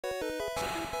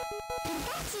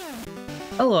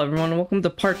Hello everyone, welcome to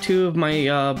part 2 of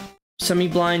my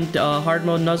semi-blind hard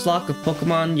mode Nuzlocke of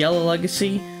Pokemon Yellow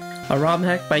Legacy, a ROM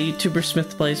hack by YouTuber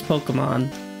SmithPlays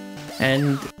Pokémon.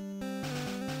 And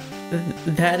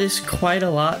that is quite a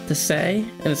lot to say,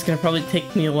 and it's gonna probably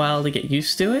take me a while to get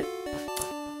used to it.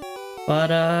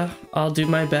 But I'll do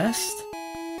my best.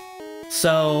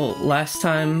 So last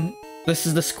time, this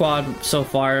is the squad so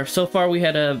far. So far we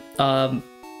had a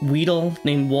Weedle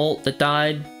named Walt that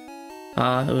died.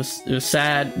 It was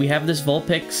sad. We have this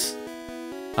Vulpix.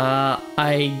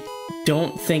 I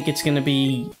don't think it's gonna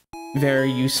be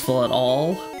very useful at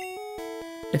all,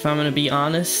 if I'm gonna be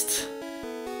honest.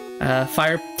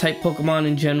 Fire type Pokemon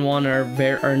in Gen 1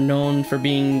 are known for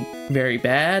being very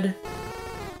bad.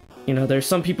 You know, there's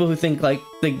some people who think like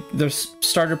the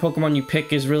starter Pokemon you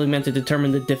pick is really meant to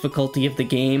determine the difficulty of the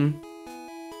game.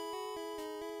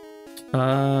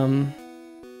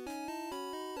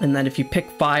 And that if you pick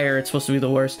fire, it's supposed to be the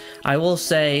worst. I will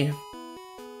say,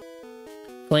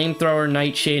 Flamethrower,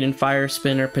 Nightshade, and Fire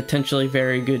Spin are potentially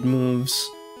very good moves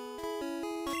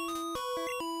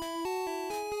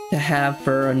to have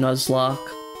for a Nuzlocke.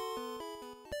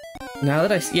 Now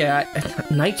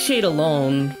that Nightshade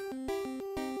alone,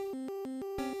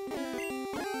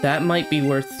 that might be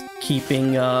worth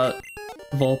keeping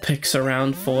Vulpix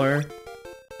around for.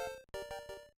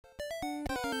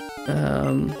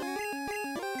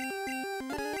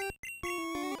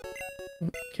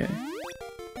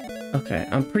 Okay,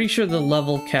 I'm pretty sure the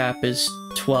level cap is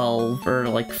 12 or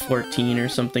like 14 or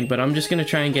something, but I'm just gonna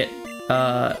try and get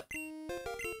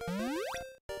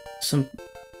some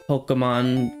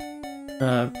Pokemon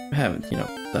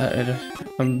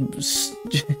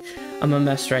I'm a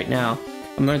mess right now.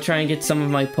 I'm gonna try and get some of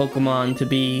my Pokemon to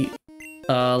be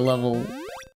level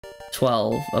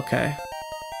 12. Okay.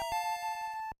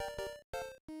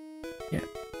 Yeah.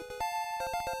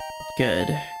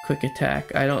 Good. Quick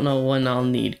attack. I don't know when I'll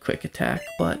need quick attack,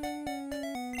 but...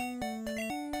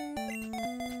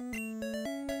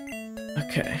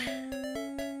 Okay.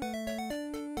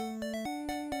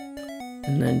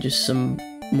 And then just some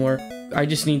more... I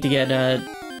just need to get a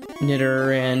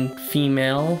Nidoran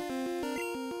female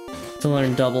to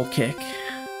learn Double Kick.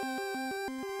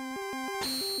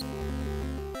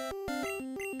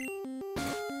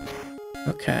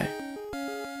 Okay.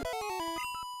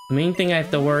 The main thing I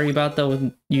have to worry about though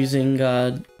with using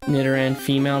Nidoran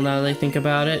female, now that I think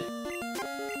about it,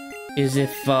 is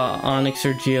if Onyx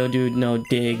or Geodude know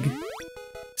Dig.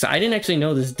 So I didn't actually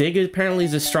know this. Dig apparently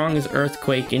is as strong as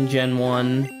Earthquake in Gen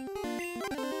 1.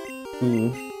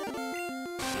 Ooh.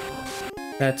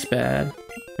 That's bad.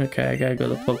 Okay, I gotta go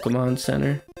to the Pokemon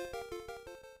Center.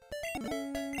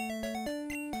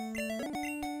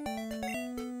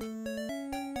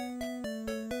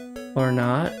 Or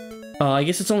not. I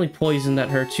guess it's only poison that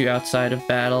hurts you outside of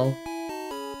battle.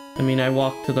 I mean, I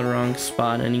walked to the wrong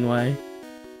spot anyway.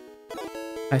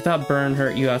 I thought burn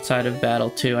hurt you outside of battle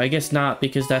too. I guess not,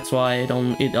 because that's why it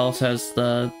also has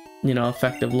the, you know,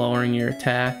 effect of lowering your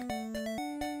attack.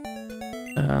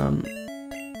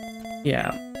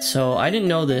 Yeah, so I didn't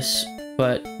know this,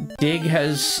 but Dig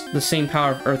has the same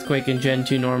power of Earthquake in Gen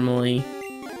 2 normally,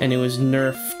 and it was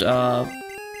nerfed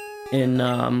in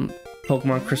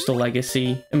Pokemon Crystal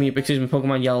Legacy.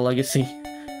 Pokemon Yellow Legacy.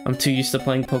 I'm too used to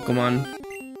playing Pokemon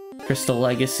Crystal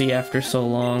Legacy after so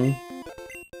long.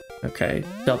 Okay,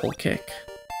 Double Kick.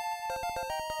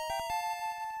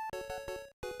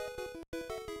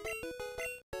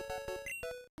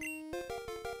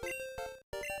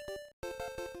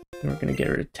 We're gonna get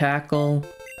rid of Tackle.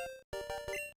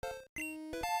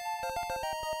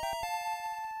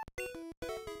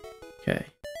 Okay.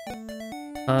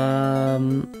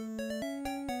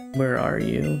 Where are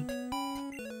you?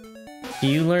 Do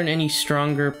you learn any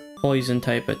stronger poison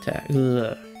type attack?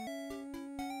 Ugh.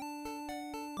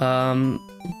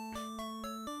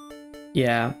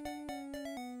 Yeah.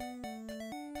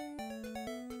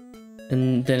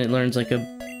 And then it learns like a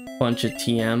bunch of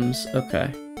TMs.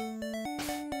 Okay.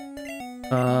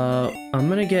 I'm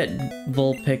gonna get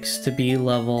Vulpix to be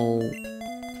level...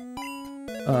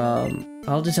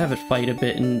 I'll just have it fight a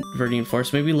bit in Viridian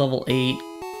Forest. Maybe level 8.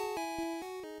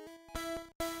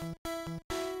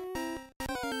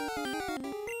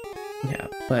 Yeah,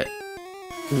 but...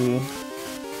 Ooh.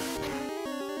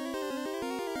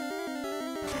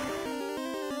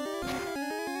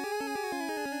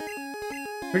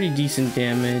 Pretty decent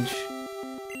damage.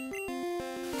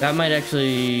 That might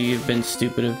actually have been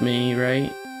stupid of me,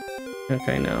 right?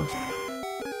 Okay, no.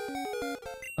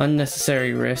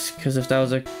 Unnecessary risk, because if that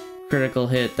was a critical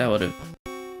hit, that would have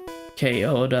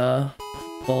KO'd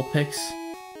Vulpix.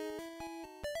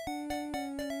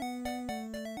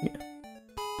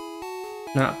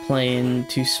 not playing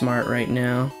too smart right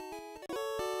now.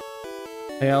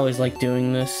 I always like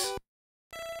doing this.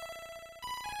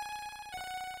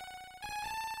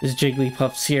 This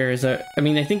Jigglypuff's here is a... I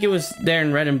mean, I think it was there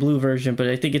in red and blue version, but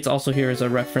I think it's also here as a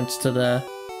reference to the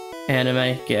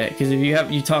anime. Yeah, because if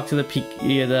you talk to the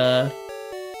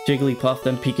Jigglypuff,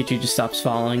 then Pikachu just stops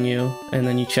following you, and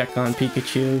then you check on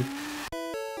Pikachu,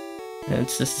 and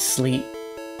it's just asleep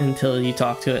until you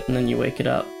talk to it, and then you wake it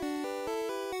up.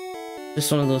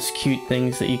 Just one of those cute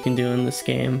things that you can do in this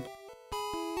game.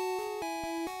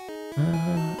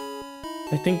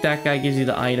 I think that guy gives you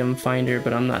the item finder,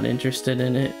 but I'm not interested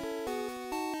in it.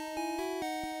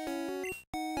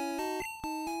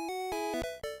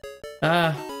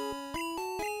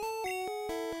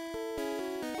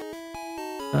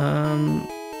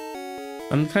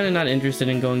 I'm kind of not interested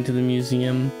in going to the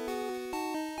museum.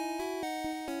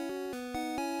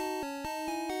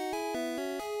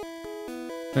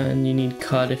 And you need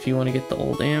cut if you want to get the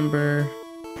old amber.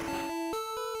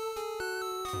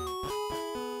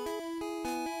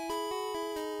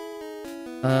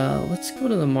 Let's go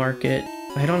to the market.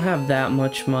 I don't have that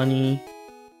much money,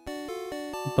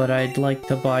 but I'd like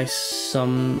to buy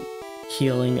some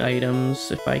healing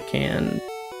items if I can.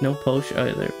 No potion. Oh,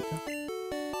 there we go.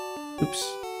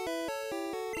 Oops.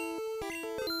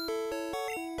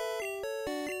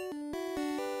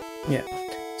 Yeah.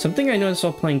 Something I noticed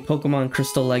while playing Pokemon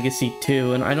Crystal Legacy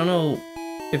 2, and I don't know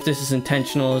if this is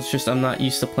intentional, it's just I'm not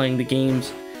used to playing the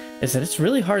games, is that it's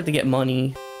really hard to get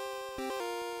money.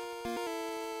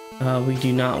 We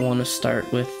do not want to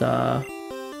start with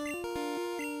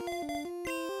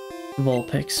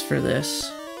Vulpix for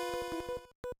this.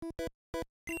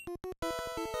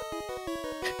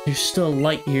 You're still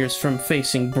light years from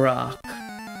facing Brock.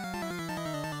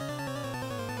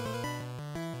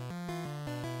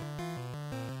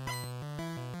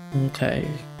 Okay,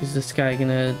 is this guy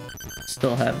gonna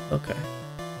still have... okay.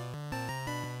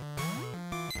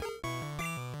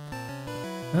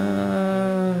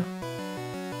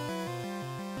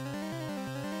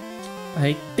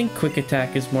 I think Quick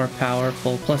Attack is more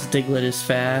powerful, plus Diglett is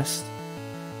fast.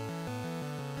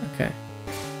 Okay.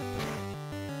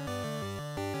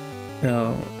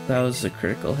 No, that was a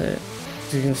critical hit.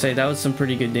 I was gonna say, that was some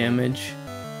pretty good damage.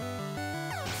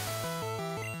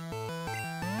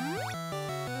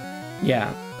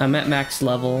 Yeah, I'm at max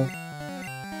level.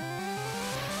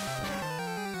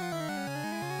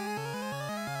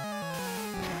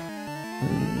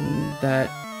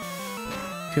 That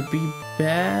could be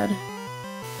bad.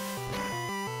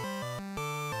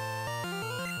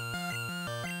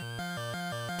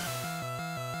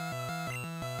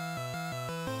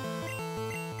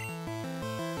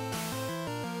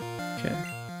 Okay.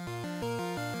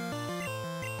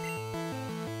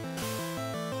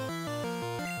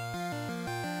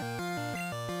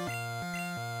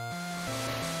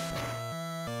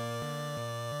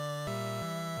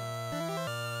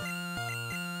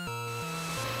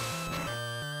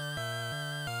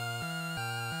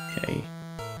 Okay.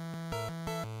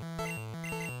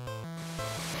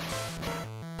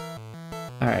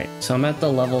 Alright, so I'm at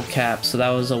the level cap, so that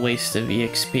was a waste of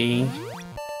EXP.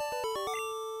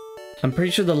 I'm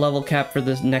pretty sure the level cap for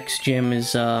this next gym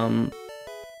is,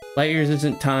 light years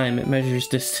isn't time, it measures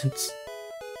distance.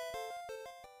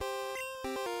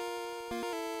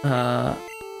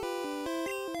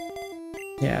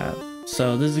 Yeah,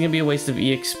 so this is gonna be a waste of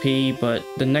EXP, but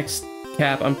the next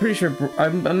cap, I'm pretty sure, I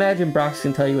imagine Brox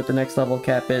can tell you what the next level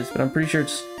cap is, but I'm pretty sure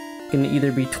it's gonna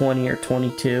either be 20 or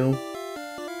 22.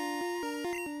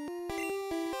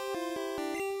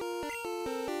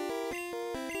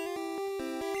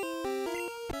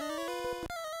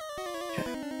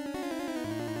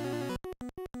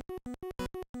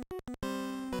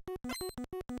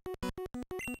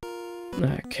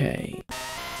 Okay.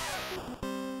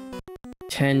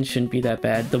 10 shouldn't be that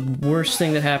bad. The worst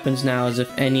thing that happens now is if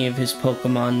any of his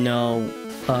Pokemon know,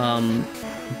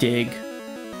 Dig.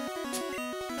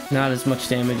 Not as much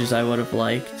damage as I would have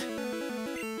liked.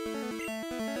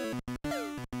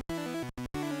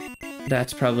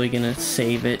 That's probably gonna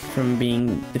save it from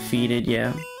being defeated,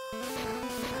 yeah.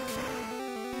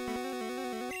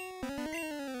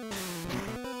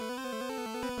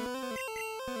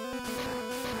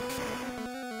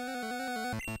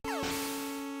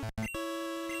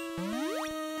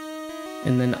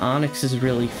 And then Onix is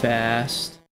really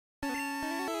fast.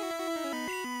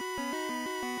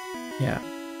 Yeah.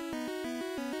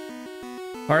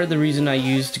 Part of the reason I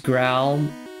used Growl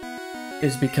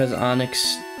is because Onix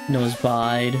knows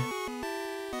Bide.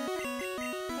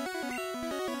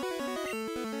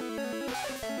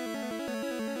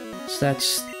 So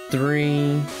that's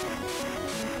 3.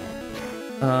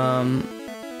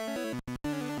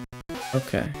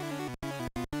 Okay.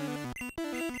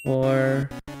 4.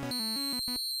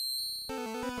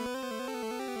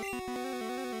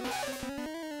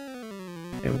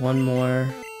 Okay, 1 more.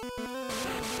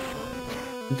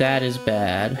 That is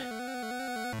bad.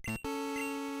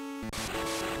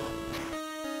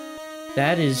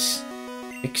 That is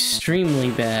extremely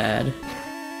bad.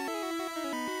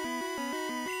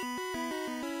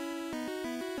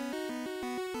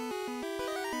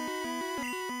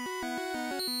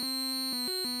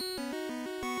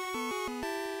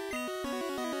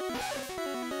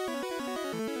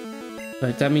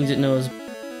 But that means it knows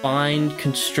bind,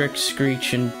 constrict,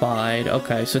 screech, and bide.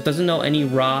 Okay, so it doesn't know any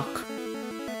rock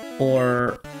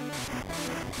or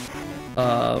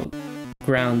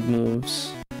ground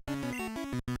moves.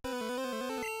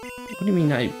 What do you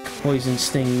mean I poison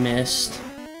sting missed?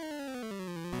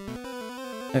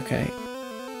 Okay.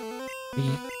 Are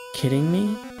you kidding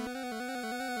me?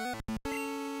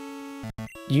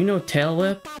 Do you know tail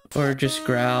whip or just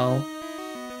growl?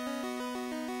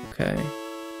 Okay.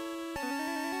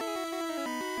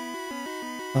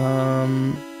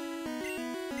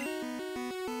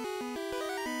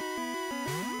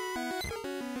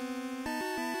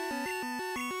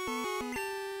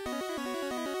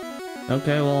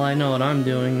 Okay, well, I know what I'm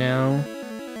doing now.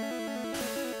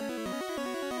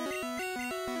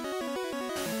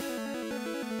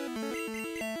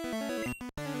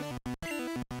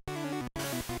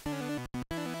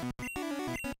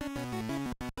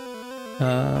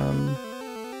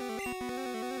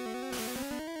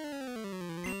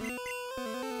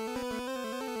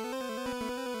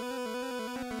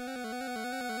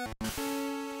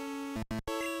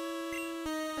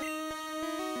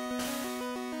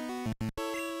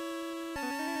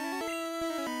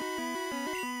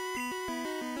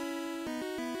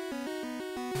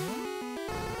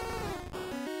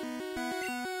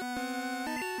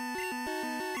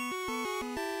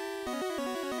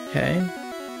 Okay.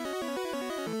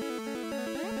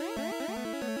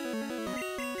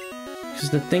 Because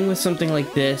the thing with something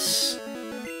like this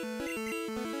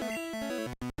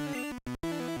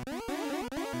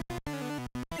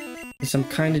is I'm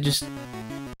kind of just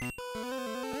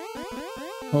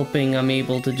hoping I'm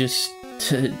able to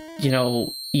you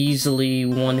know, easily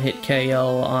one-hit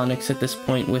KO Onyx at this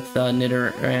point with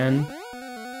Nidoran.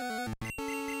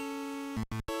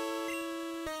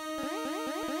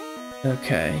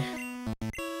 Okay.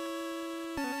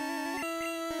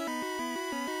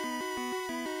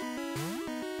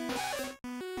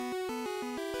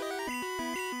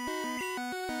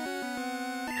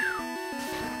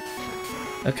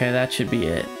 Okay, that should be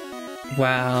it.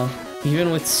 Wow.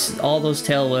 Even with all those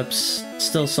tail whips,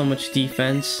 still so much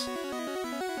defense.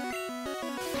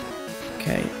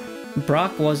 Okay.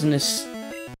 Brock wasn't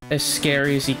as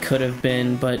scary as he could have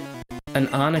been, but an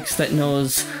Onyx that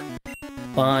knows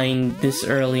bind this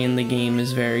early in the game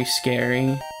is very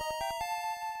scary.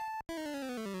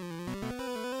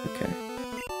 Okay.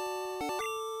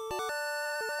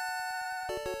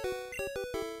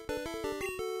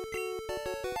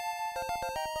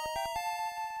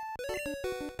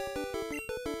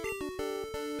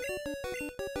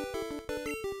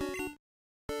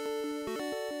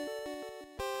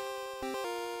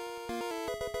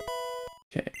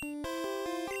 Okay.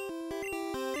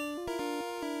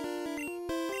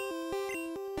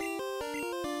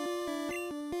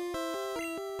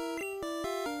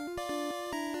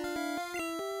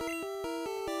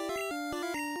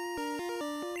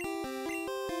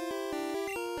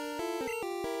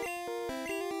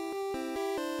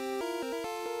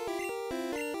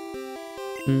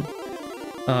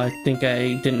 I think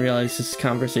I didn't realize this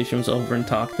conversation was over and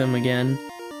talked to them again.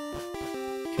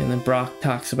 Okay, and then Brock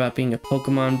talks about being a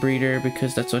Pokemon breeder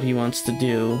because that's what he wants to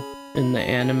do in the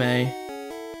anime.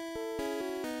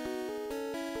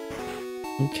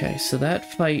 Okay, so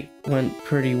that fight went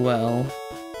pretty well.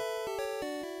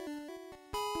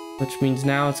 Which means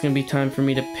now it's gonna be time for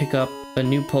me to pick up a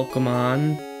new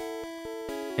Pokemon.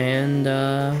 And,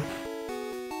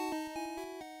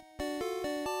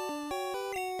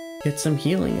 get some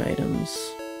healing items.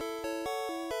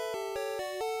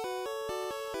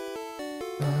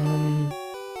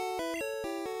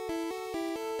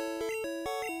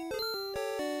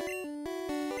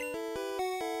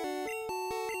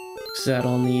 That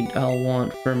I'll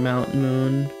want for Mount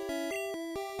Moon.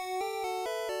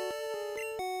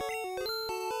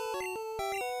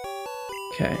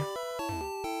 Okay.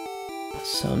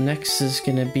 So next is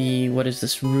gonna be, what is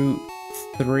this, Route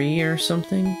 3 or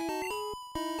something?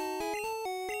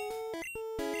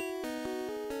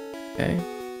 Okay.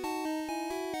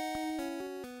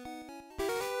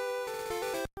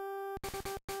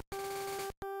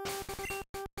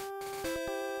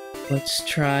 Let's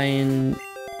try and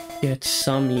get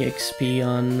some EXP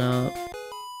on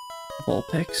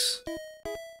Vulpix.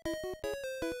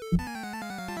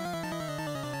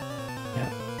 Yeah.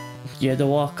 You had to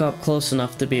walk up close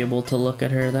enough to be able to look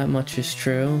at her, that much is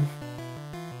true.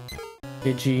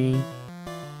 Digi.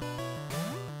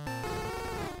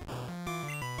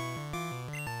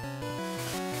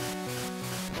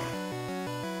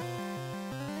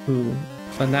 Ooh,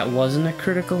 and that wasn't a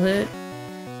critical hit?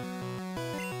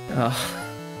 Oh.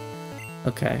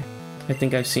 Okay. I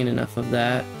think I've seen enough of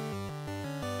that.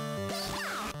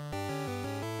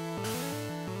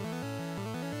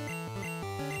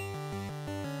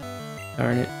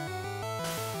 Darn it.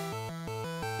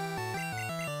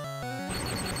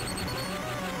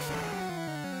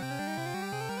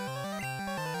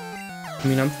 I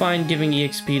mean, I'm fine giving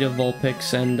EXP to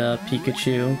Vulpix and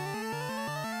Pikachu.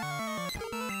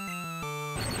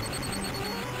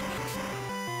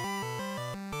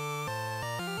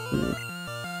 Ooh.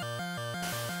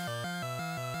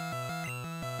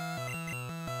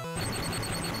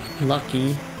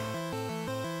 Lucky.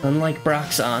 Unlike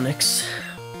Brock's Onyx.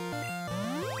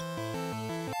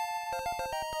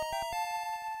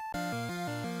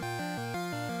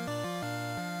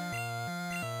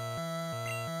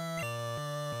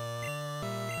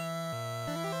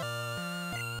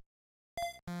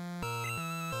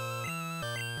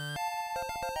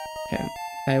 Okay,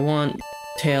 I want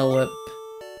Tail Whip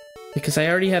because I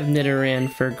already have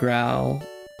Nidoran for Growl.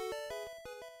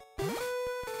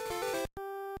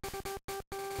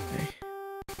 Okay.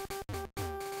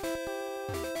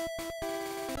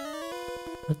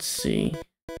 Let's see.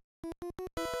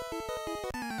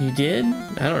 You did?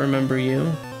 I don't remember you.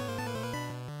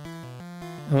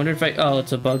 I wonder if oh,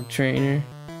 it's a bug trainer.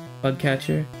 Bug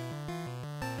catcher.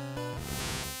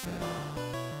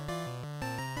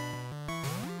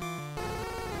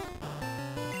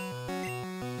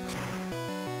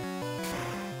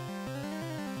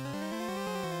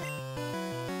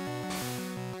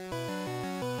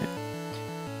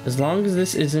 As long as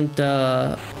this isn't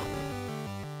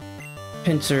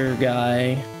pincer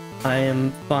guy, I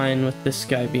am fine with this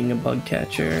guy being a bug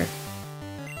catcher.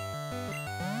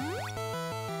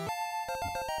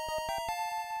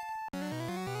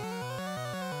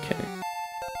 Okay.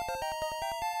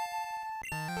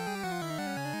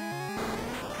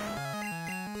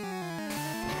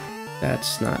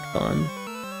 That's not fun.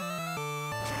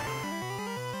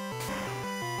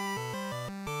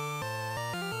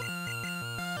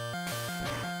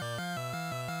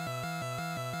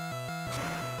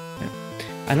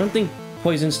 I don't think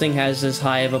Poison Sting has as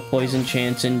high of a poison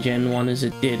chance in Gen 1 as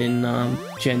it did in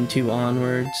Gen 2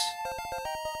 onwards.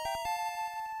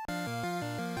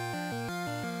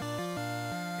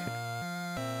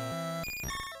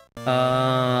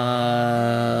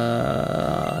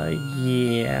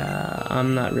 Yeah,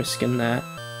 I'm not risking that.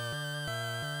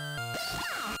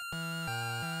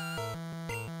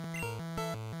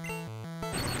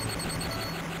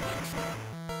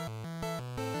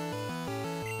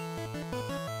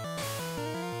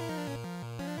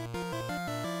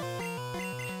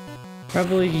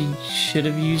 Probably should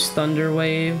have used Thunder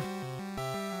Wave.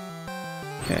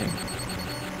 Okay.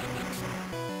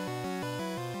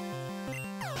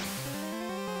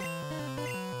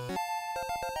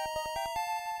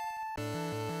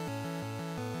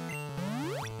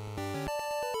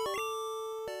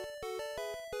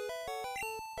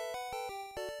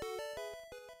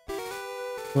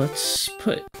 Let's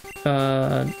put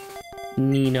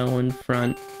Nino in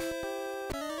front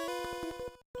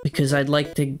because I'd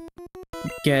like to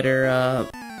get her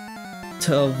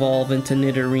to evolve into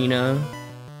Nidorina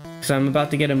because I'm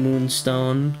about to get a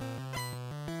Moonstone.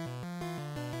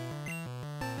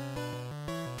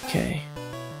 Okay.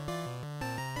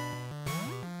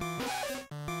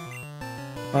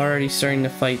 Already starting to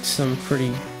fight some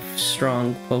pretty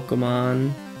strong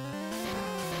Pokemon.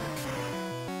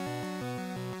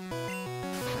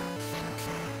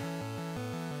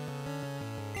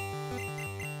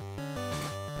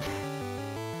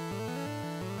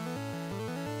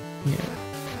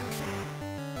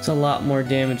 It's a lot more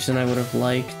damage than I would have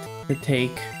liked to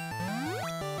take.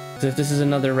 So if this is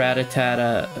another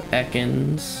Rattata,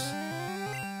 Ekans.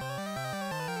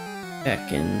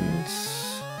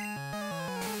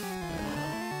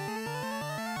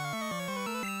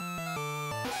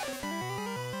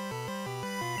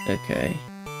 Okay.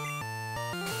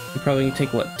 I'm probably gonna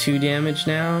take, what, 2 damage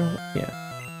now? Yeah.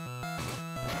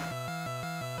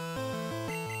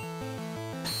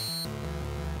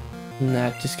 And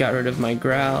that just got rid of my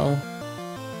Growl.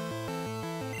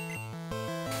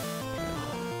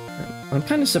 I'm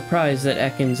kind of surprised that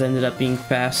Ekans ended up being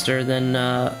faster than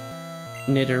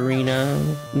Nidoran,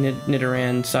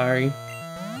 sorry.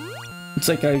 It's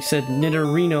like I said,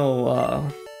 Nidorino,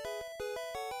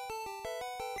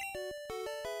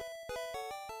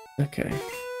 okay.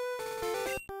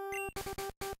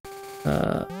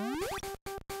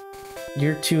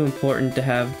 You're too important to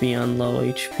have be on low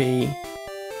HP.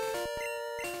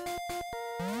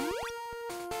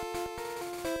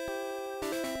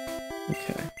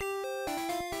 Okay.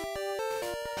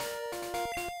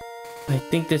 I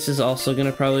think this is also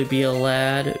gonna probably be a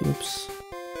lad. Oops.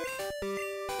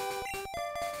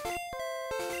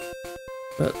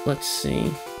 But let's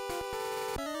see.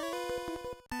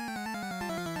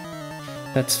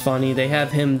 That's funny. They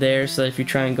have him there so that if you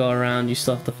try and go around, you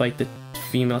still have to fight the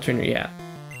female trainer. Yeah.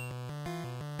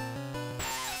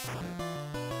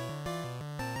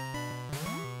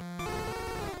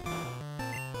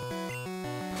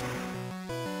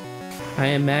 I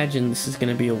imagine this is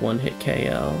going to be a one-hit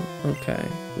KO. Okay.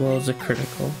 Well, it's a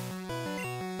critical.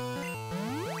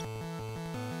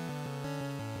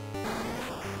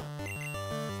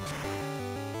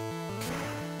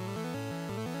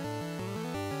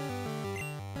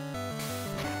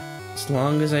 As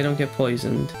long as I don't get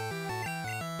poisoned.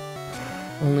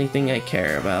 Only thing I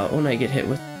care about when I get hit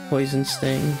with Poison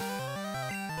Sting.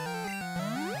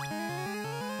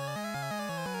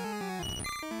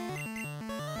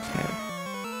 Okay.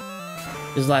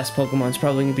 His last Pokemon's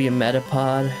probably gonna be a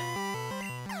Metapod.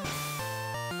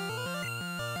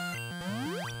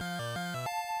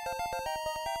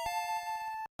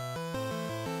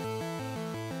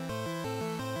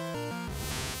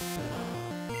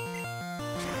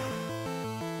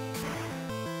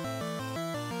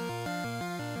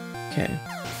 Okay.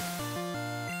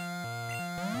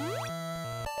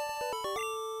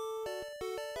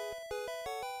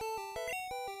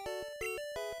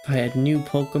 If I had new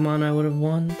Pokemon, I would have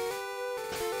won.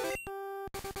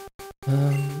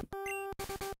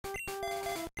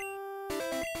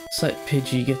 Let's let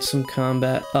Pidgey get some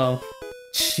combat. Oh,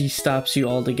 she stops you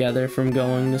altogether from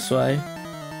going this way.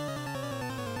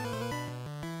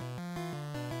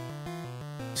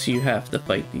 So you have to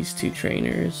fight these two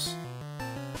trainers.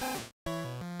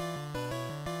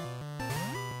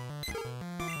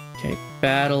 Okay,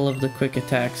 battle of the quick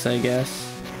attacks, I guess.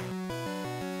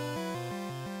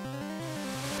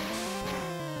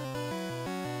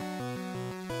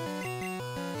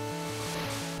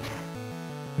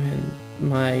 And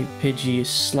my Pidgey is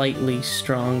slightly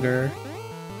stronger.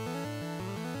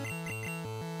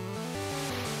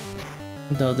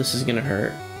 Though this is gonna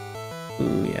hurt.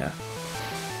 Ooh, yeah.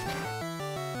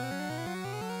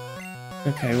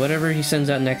 Okay, whatever he sends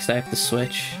out next, I have to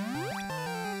switch.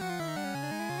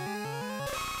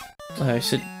 I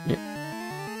should...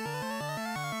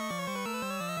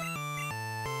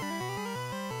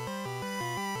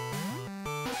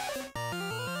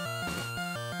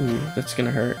 Ooh, that's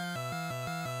gonna hurt.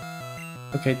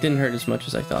 Okay, it didn't hurt as much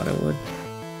as I thought it would.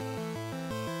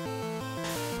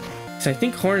 So I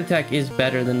think Horn Attack is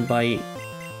better than Bite.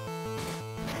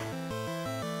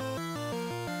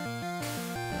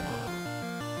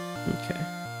 Okay.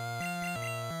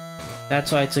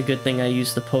 That's why it's a good thing I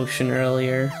used the potion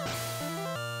earlier.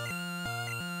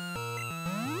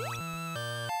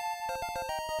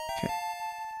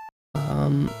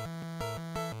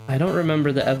 I don't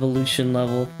remember the evolution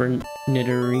level for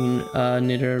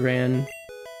Nidoran.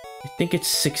 I think it's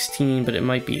 16, but it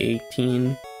might be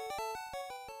 18.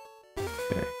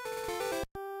 Okay.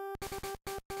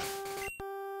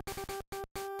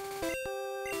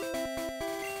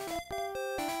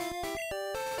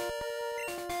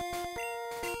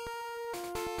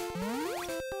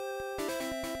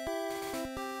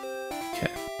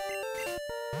 Okay.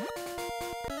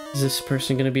 Is this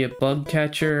person gonna be a bug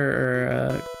catcher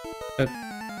or I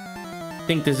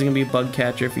think this is gonna be a bug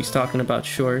catcher if he's talking about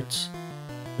shorts.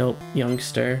 Nope,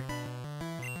 youngster.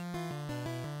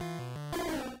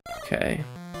 Okay.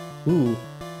 Ooh.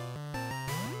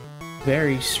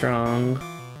 Very strong.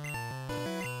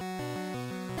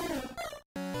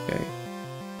 Okay.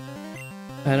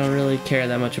 I don't really care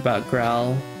that much about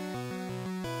Growl.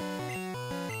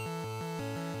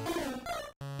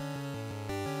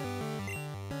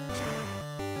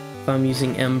 If I'm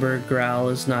using Ember, Growl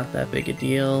is not that big a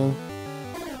deal.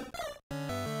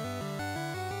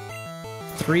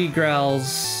 3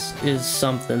 Growls is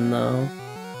something, though.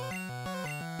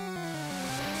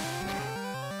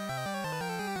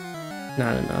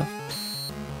 Not enough.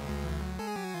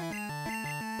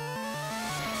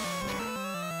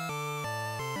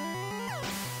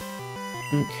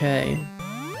 Okay.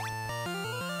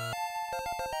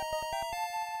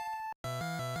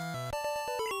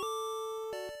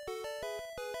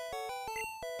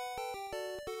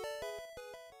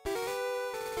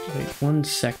 Wait 1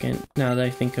 second, now that I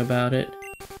think about it.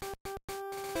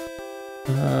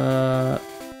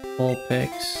 Vulpix.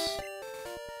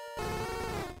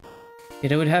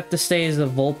 It would have to stay as a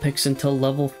Vulpix until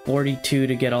level 42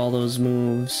 to get all those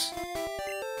moves.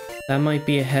 That might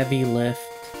be a heavy lift.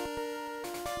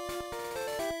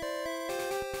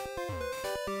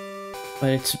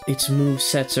 But its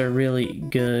movesets are really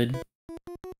good.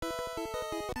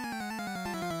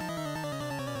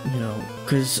 You know,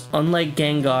 because unlike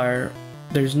Gengar,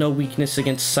 there's no weakness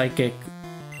against Psychic.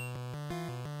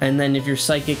 And then if you're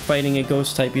Psychic fighting a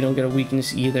Ghost type, you don't get a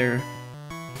weakness either.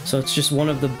 So it's just one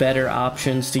of the better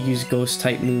options to use Ghost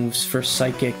type moves for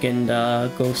Psychic and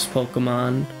Ghost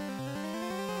Pokemon.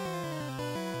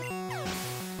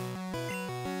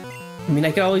 I mean,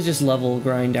 I could always just level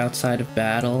grind outside of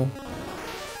battle.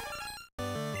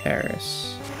 Paris.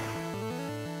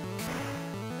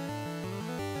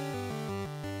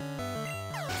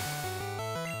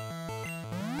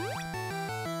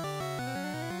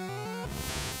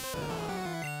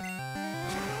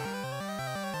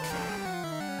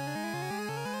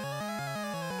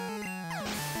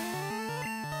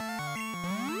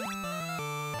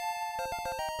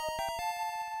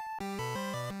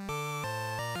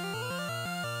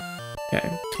 Okay,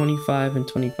 25 and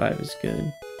 25 is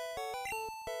good.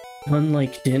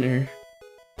 Unlike dinner.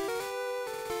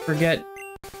 Forget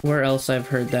where else I've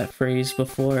heard that phrase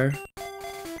before.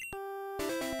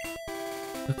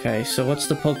 Okay, so what's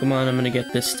the Pokemon I'm gonna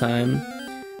get this time?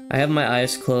 I have my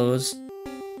eyes closed.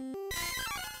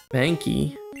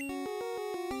 Mankey.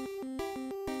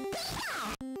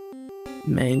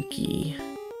 Mankey.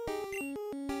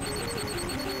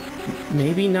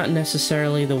 Maybe not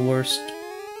necessarily the worst.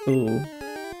 Ooh.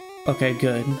 Okay,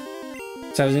 good.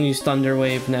 So I was gonna use Thunder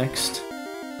Wave next.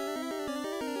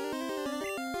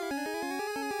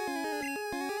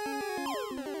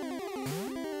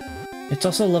 It's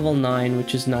also level 9,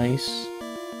 which is nice.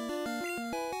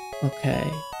 Okay.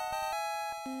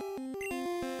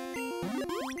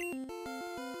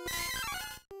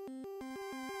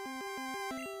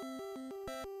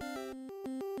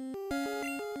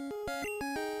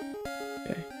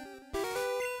 Okay.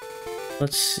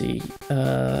 Let's see.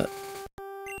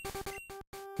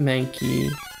 Mankey.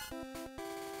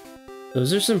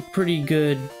 Those are some pretty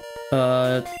good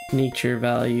nature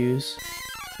values.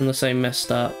 Unless I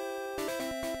messed up.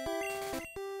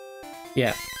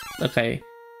 Yeah, okay.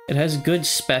 It has good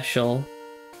special.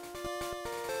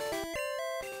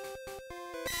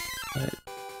 But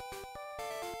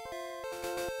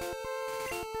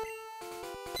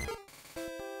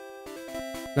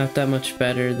not that much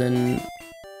better than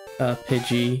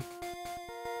Pidgey.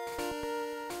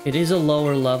 It is a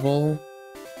lower level.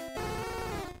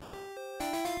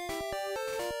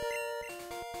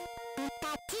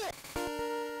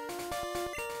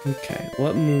 Okay,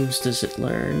 what moves does it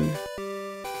learn?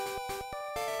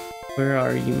 Where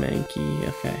are you, Mankey?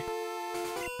 Okay.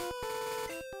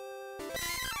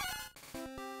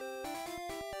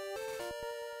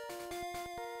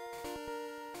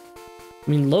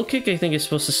 I mean, low kick I think is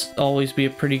supposed to always be a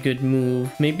pretty good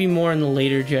move. Maybe more in the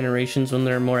later generations when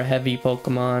there are more heavy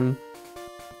Pokemon.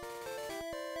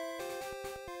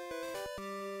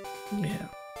 Yeah.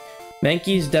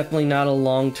 Mankey is definitely not a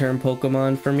long-term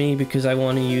Pokemon for me because I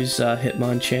want to use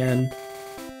Hitmonchan.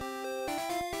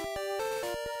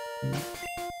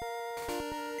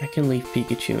 I can leave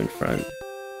Pikachu in front.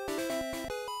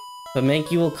 But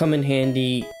Mankey will come in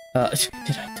handy. Did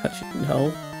I touch it?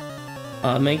 No.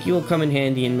 Mankey will come in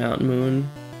handy in Mount Moon.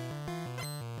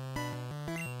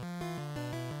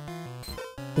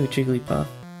 Ooh, Jigglypuff.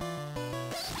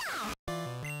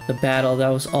 The battle that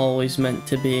was always meant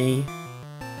to be.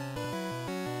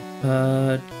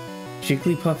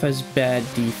 Jigglypuff has bad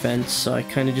defense, so I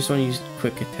kind of just want to use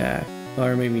Quick Attack.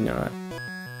 Or maybe not.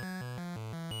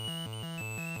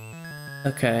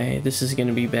 Okay, this is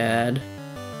gonna be bad.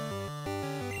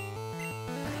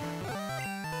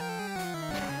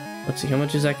 Let's see, how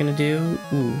much is that gonna do?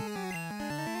 Ooh.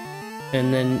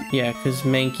 And then, yeah, because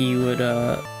Mankey would,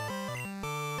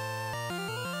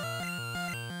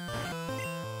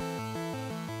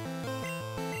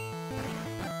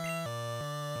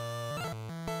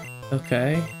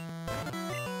 okay.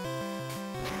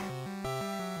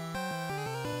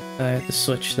 I have to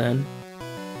switch then.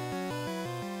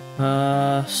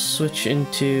 Switch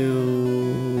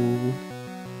into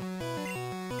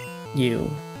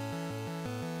you.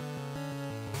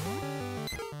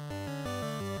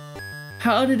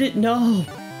 How did it know?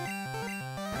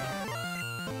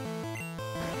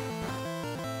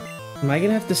 Am I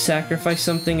gonna have to sacrifice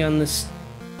something on this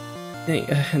thing?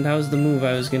 And that was the move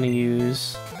I was gonna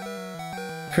use.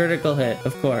 Critical hit,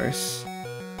 of course.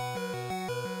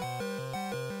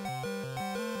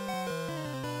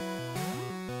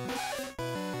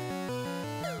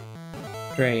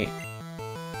 Great.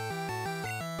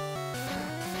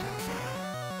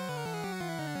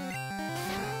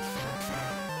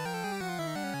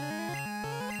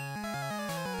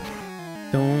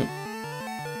 Don't...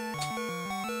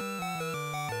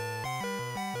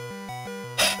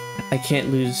 I can't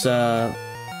lose,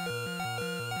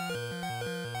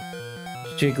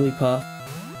 Jigglypuff.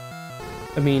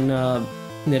 I mean,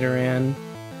 Nidoran.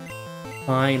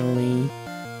 Finally.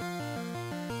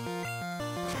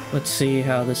 Let's see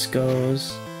how this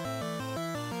goes.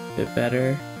 A bit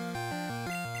better.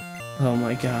 Oh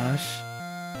my gosh.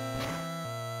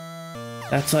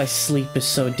 That's why sleep is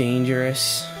so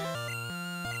dangerous.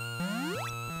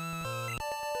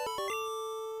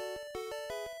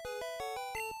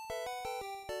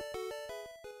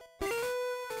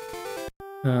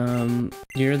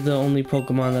 You're the only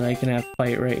Pokemon that I can have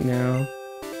fight right now.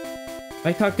 If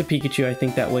I talk to Pikachu, I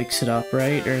think that wakes it up,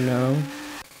 right? Or no?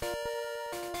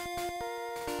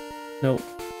 Nope.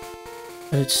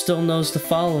 But it still knows to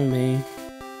follow me.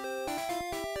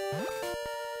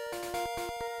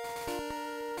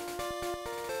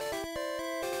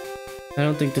 I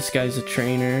don't think this guy's a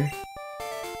trainer.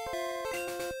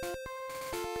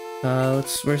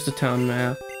 Where's the town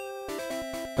map?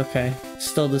 Okay,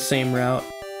 still the same route.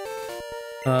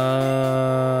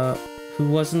 Who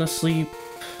wasn't asleep?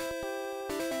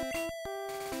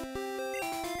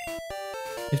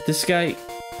 If this guy...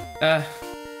 I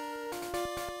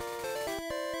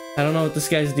don't know what this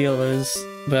guy's deal is,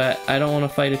 but I don't want to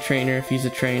fight a trainer if he's a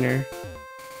trainer.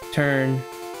 Turn.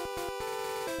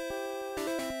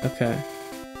 Okay.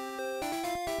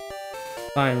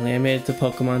 Finally, I made it to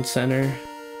Pokemon Center.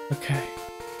 Okay.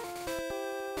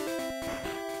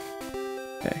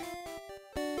 Okay.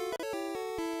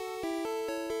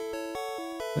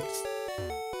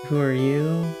 Who are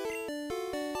you?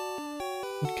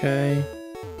 Okay.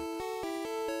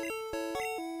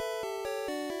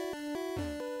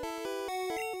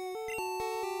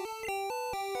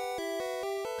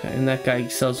 Okay, and that guy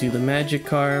sells you the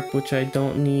Magikarp, which I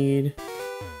don't need.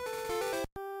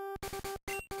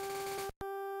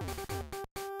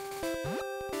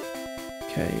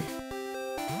 Okay.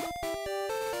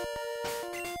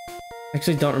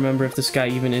 Actually, don't remember if this guy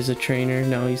even is a trainer.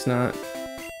 No, he's not.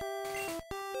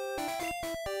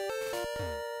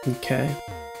 Okay.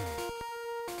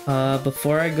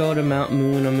 Before I go to Mount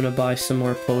Moon, I'm gonna buy some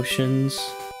more potions.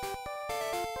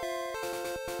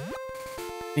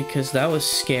 Because that was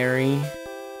scary.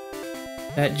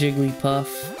 That Jigglypuff.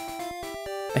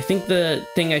 I think the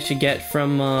thing I should get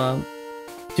from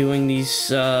doing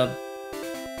these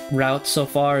routes so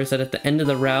far is that at the end of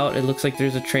the route, it looks like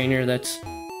there's a trainer that's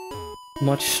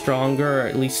much stronger, or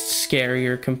at least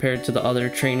scarier compared to the other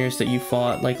trainers that you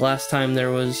fought. Like last time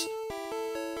there was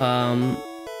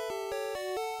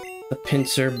the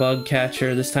pincer bug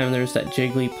catcher. This time there's that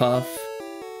Jigglypuff.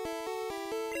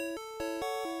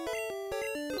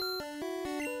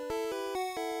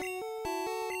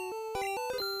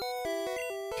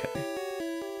 Okay.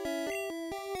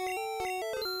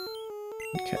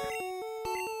 Okay.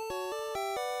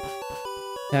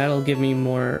 That'll give me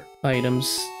more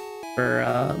items for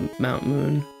Mount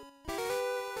Moon.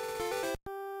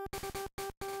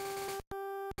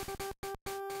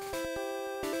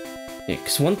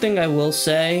 Because one thing I will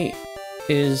say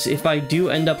is if I do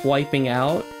end up wiping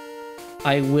out,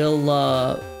 I will,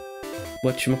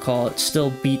 whatchamacallit, still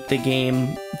beat the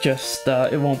game, just,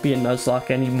 it won't be a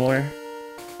Nuzlocke anymore.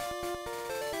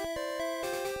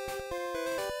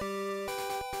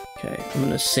 Okay, I'm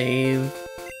gonna save.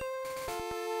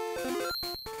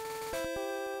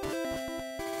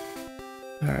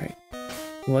 Alright,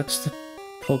 what's the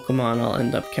Pokemon I'll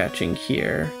end up catching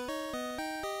here?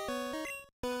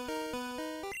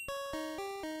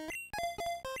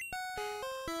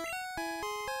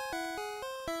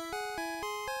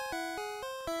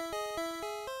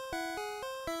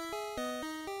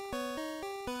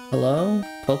 Hello?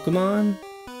 Pokemon?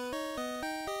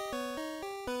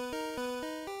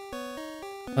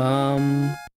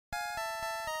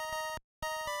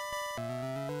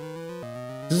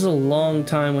 This is a long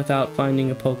time without finding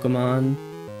a Pokemon.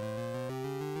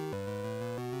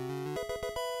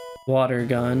 Water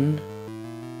Gun.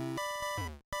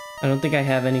 I don't think I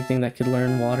have anything that could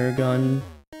learn Water Gun.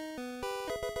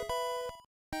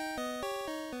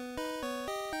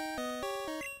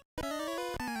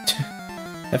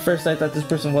 At first I thought this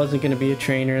person wasn't going to be a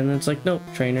trainer, and then it's like, nope,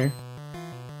 trainer.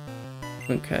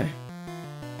 Okay.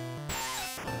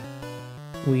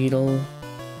 Weedle.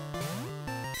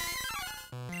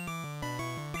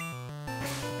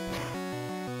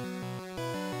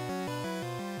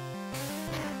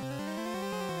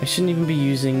 I shouldn't even be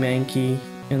using Mankey,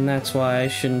 and that's why I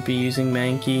shouldn't be using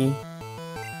Mankey.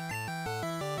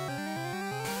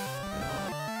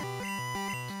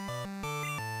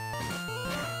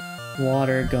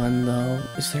 Water Gun, though.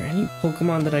 Is there any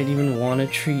Pokemon that I'd even want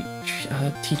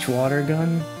to teach Water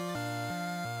Gun?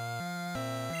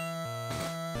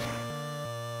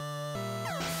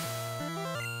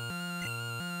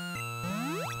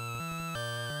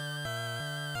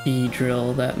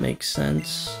 Beedrill, that makes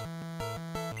sense.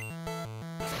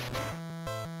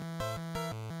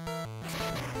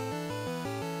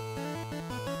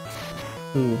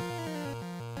 Ooh.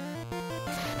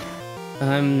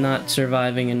 I'm not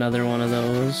surviving another one of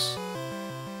those.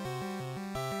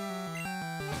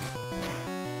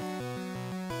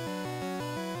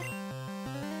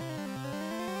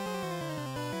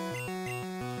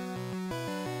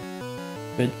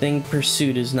 Good thing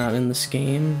Pursuit is not in this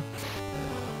game.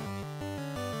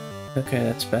 Okay,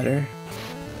 that's better.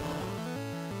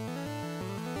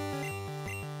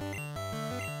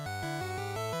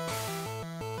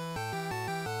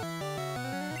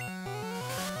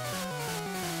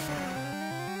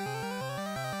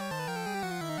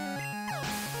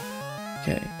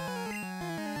 Okay.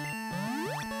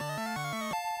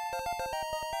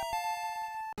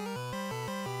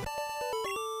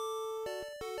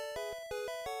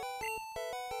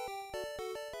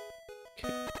 Okay.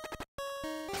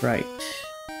 Right.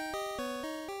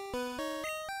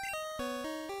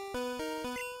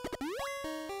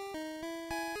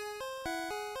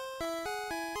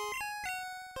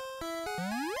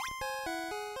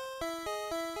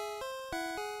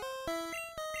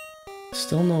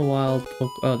 Still no wild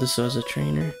oh, this was a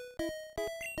trainer.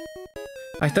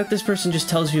 I thought this person just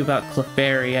tells you about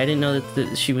Clefairy. I didn't know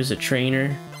that she was a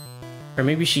trainer. Or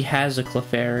maybe she has a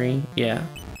Clefairy. Yeah.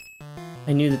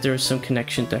 I knew that there was some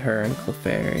connection to her and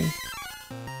Clefairy.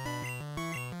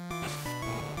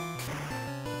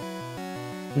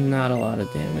 Not a lot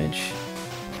of damage.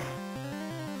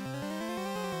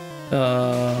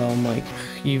 Oh my,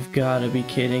 you've gotta be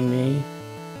kidding me.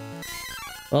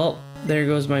 Well, there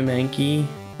goes my Mankey.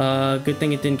 Good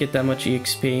thing it didn't get that much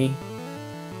EXP.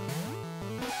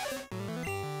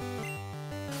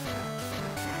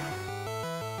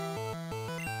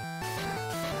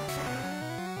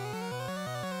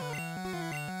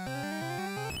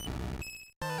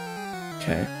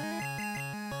 Okay.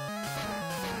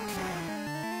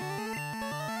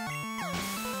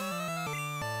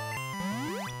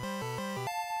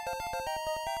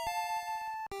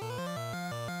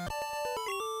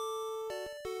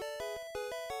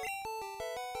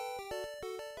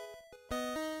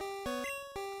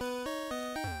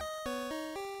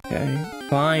 Okay,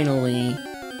 finally,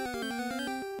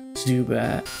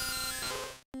 Zubat.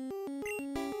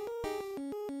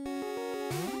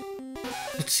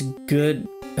 It's good.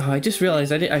 Oh, I just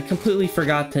realized I completely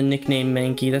forgot to nickname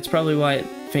Mankey. That's probably why it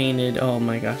fainted. Oh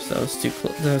my gosh, that was too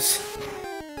close. That was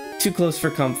too close for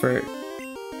comfort.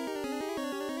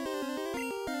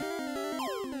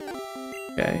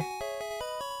 Okay.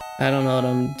 I don't know what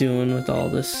I'm doing with all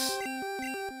this.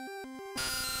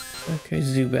 Okay,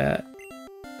 Zubat.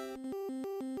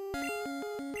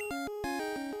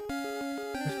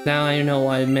 Now I know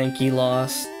why Mankey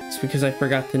lost. It's because I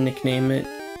forgot to nickname it.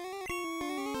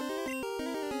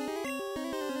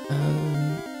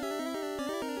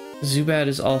 Zubat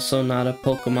is also not a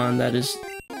Pokemon that is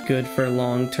good for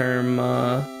long-term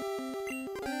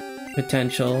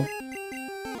potential.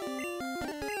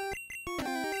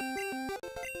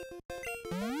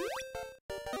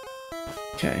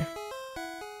 Okay.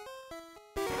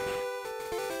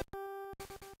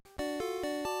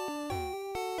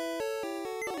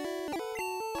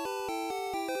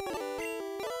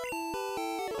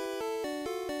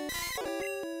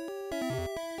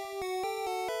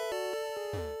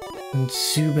 And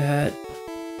Zubat.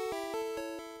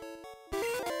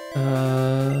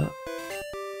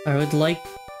 I would like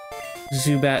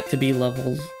Zubat to be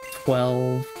level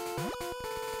 12.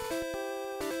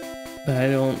 But I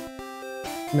don't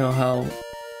know how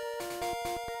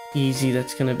easy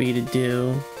that's gonna be to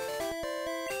do.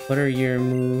 What are your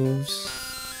moves?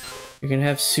 You're gonna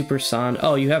have Super Son.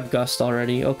 Oh, you have Gust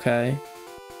already. Okay.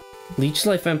 Leech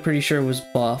Life I'm pretty sure was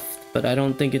buffed, but I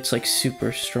don't think it's like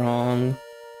super strong.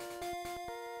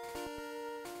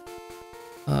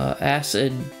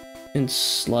 Acid and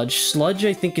Sludge. Sludge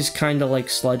I think is kind of like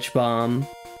Sludge Bomb.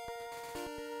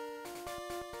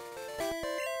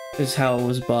 Is how it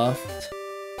was buffed.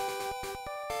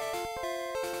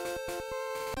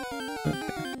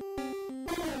 Okay.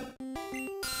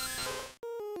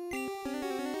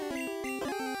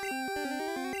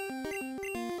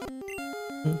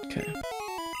 Okay.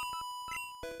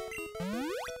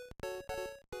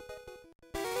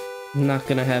 I'm not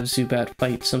gonna have Zubat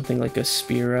fight something like a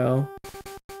Spearow.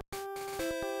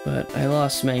 But I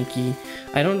lost Mankey.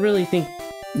 I don't really think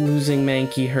losing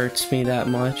Mankey hurts me that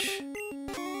much.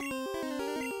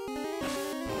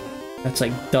 That's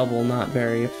like double not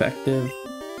very effective.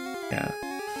 Yeah.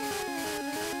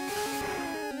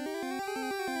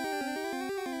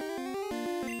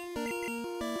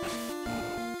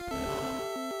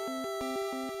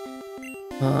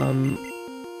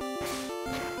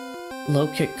 Low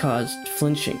kick caused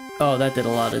flinching. Oh, that did a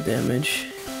lot of damage.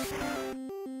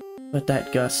 But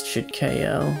that gust should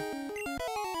KO.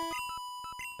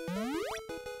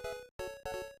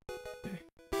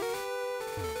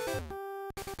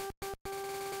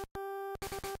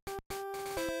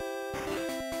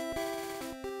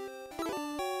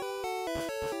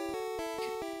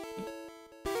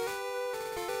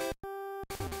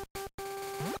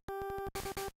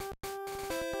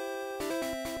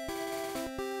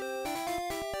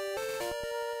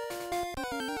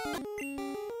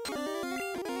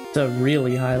 It's a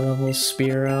really high level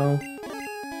Spearow.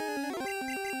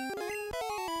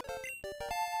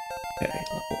 Okay,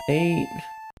 level 8.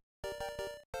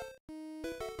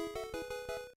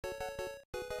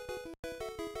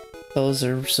 Those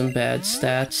are some bad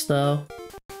stats though.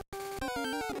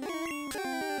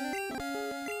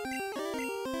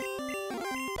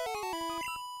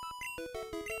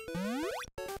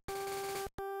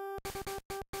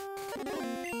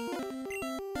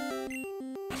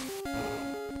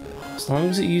 As long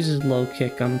as it uses low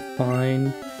kick, I'm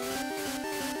fine.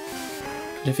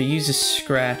 But if it uses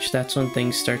scratch, that's when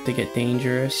things start to get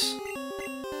dangerous.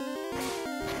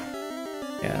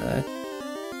 Yeah, that...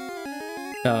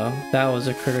 Oh, that was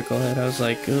a critical hit. I was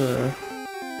like, ugh.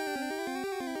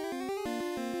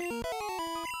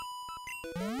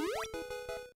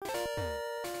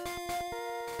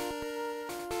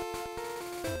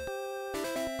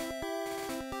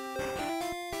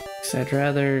 I'd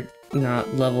rather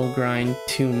not level grind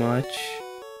too much.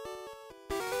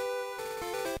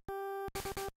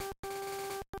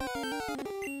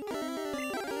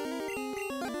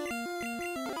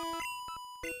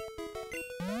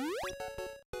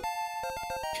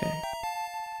 Okay.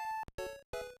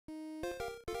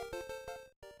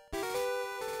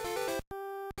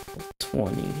 Level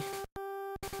 20.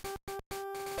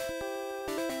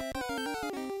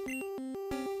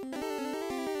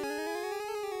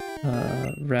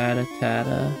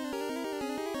 Rattata.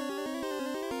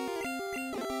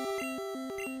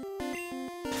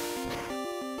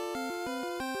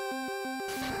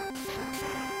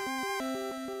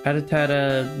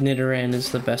 Rattata Nidoran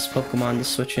is the best Pokemon to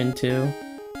switch into,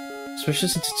 especially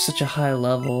since it's such a high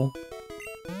level.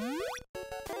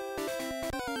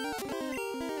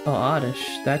 Oh, Oddish.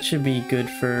 That should be good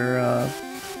for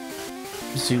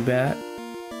Zubat.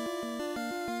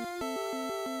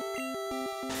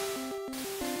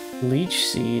 Leech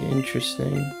Seed,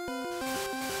 interesting.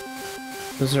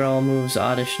 Those are all moves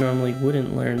Oddish normally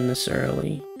wouldn't learn this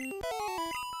early.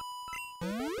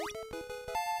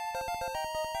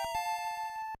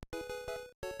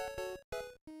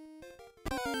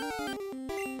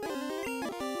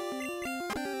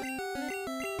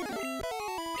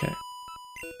 Okay.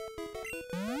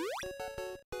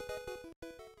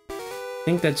 I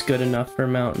think that's good enough for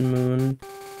Mountain Moon.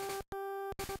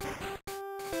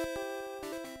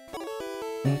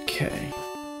 Okay,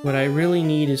 what I really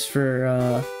need is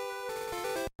for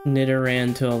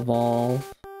Nidoran to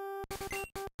evolve.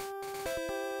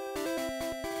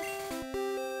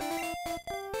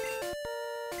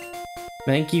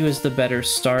 Mankey was the better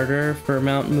starter for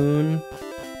Mount Moon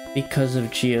because of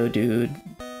Geodude,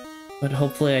 but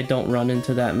hopefully I don't run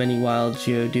into that many wild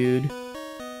Geodude.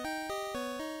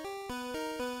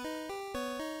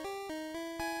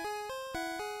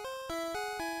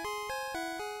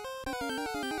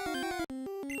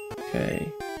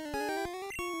 Okay.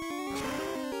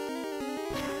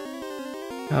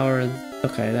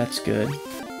 Okay, that's good.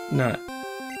 Not...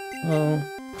 well...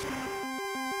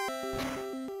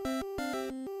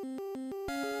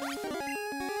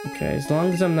 okay, as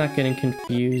long as I'm not getting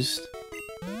confused.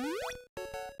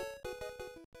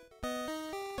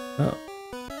 Oh.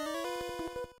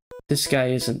 This guy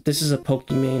isn't... this is a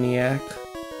Pokemaniac.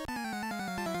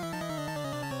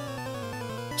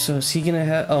 So is he gonna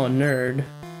have... oh, nerd.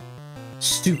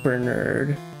 Super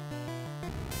nerd.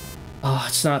 Oh,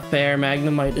 it's not fair.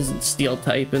 Magnemite isn't steel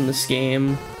type in this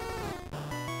game.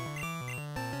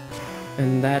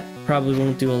 And that probably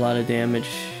won't do a lot of damage.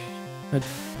 But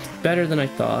better than I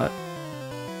thought.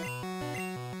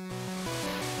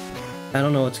 I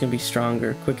don't know what's gonna be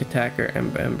stronger. Quick Attack or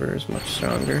Ember is much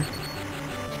stronger.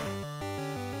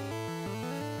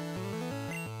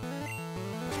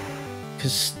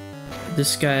 because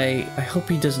this guy, I hope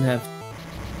he doesn't have...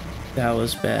 That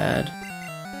was bad.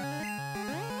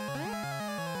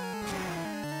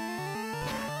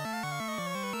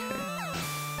 Okay.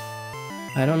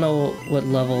 I don't know what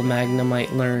level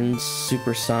Magnemite learns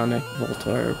Supersonic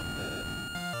Voltorb.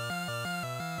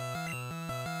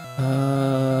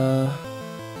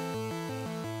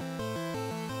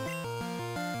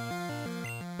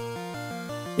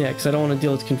 Yeah, because I don't want to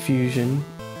deal with confusion.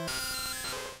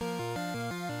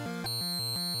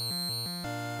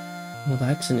 Well,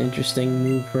 that's an interesting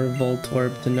move for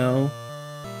Voltorb to know.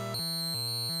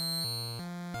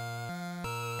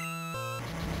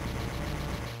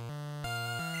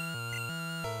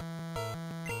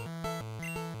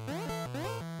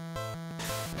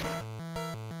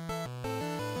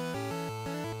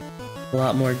 A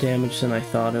lot more damage than I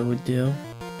thought it would do.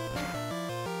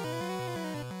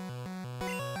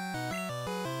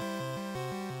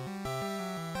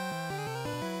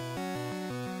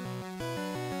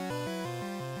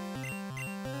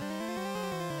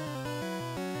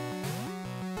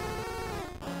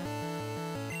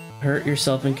 Hurt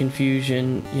yourself in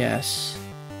confusion, yes.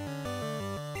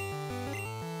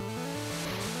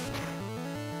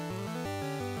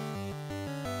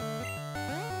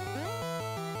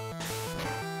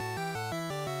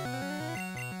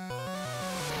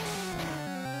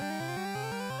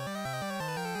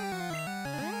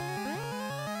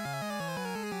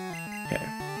 Okay.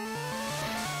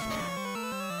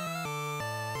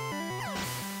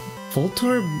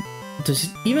 Voltorb, does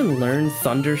it even learn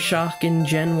Thunder Shock in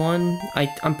Gen 1?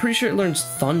 I'm pretty sure it learns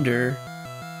Thunder.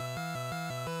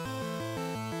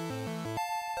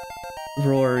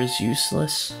 Roar is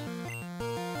useless.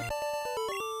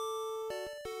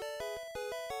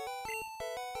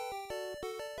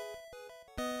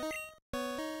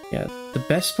 Yeah, the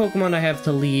best Pokemon I have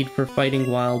to lead for fighting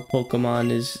wild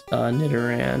Pokemon is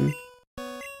Nidoran.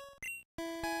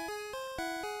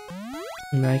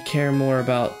 And I care more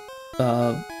about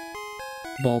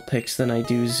Vulpix than I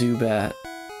do Zubat.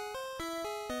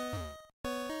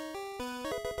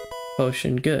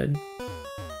 Potion, good.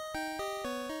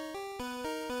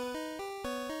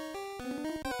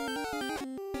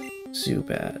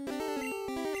 Zubat.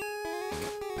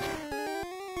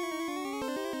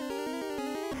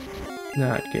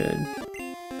 Not good.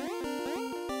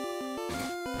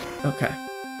 Okay.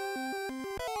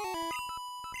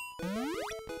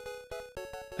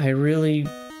 I really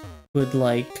would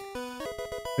like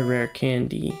a rare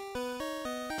candy.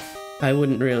 I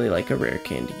wouldn't really like a rare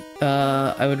candy.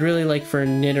 I would really like for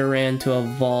Nidoran to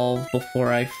evolve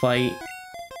before I fight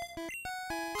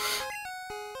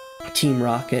Team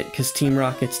Rocket, because Team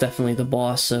Rocket's definitely the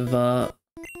boss of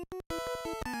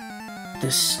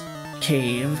this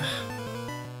cave.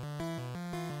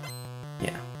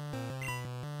 Yeah.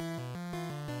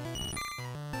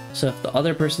 So if the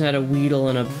other person had a Weedle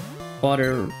and a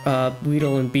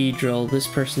Weedle and Beedrill, this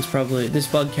person's probably, this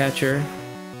bug catcher,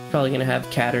 probably gonna have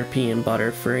Caterpie and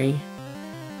Butterfree.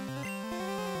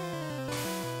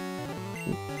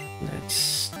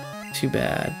 That's too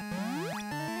bad.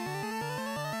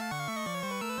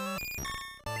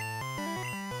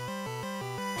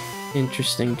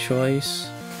 Interesting choice.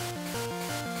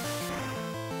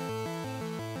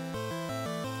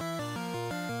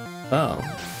 Oh,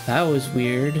 that was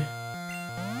weird.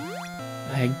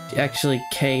 I actually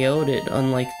KO'd it,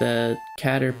 unlike the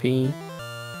Caterpie.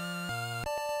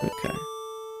 Okay.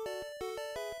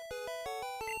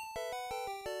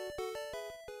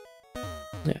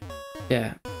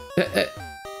 Yeah.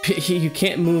 You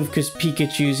can't move because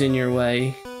Pikachu's in your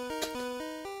way.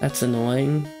 That's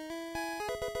annoying.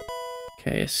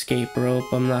 Okay, escape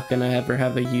rope. I'm not gonna ever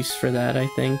have a use for that, I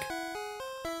think.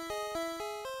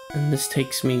 And this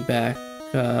takes me back,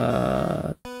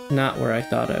 not where I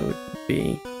thought I would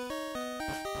be.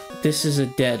 This is a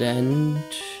dead end.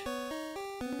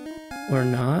 Or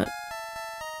not.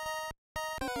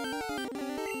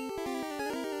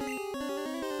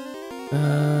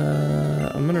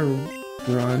 I'm gonna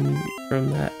run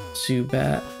from that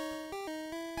Zubat.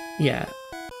 Yeah.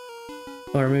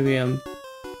 Or maybe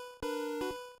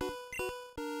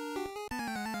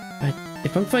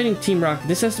if I'm fighting Team Rocket,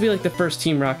 this has to be like the first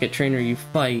Team Rocket trainer you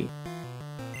fight.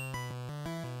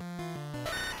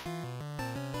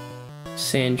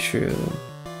 Sandshrew.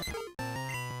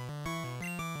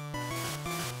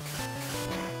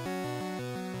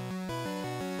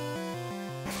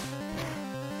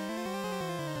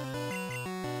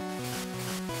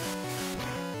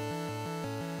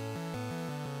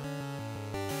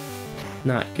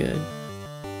 Not good.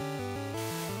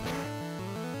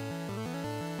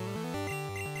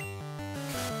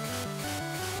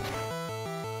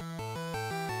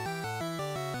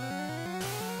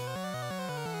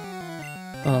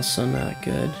 Also not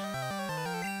good.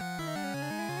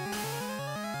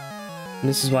 And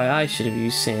this is why I should have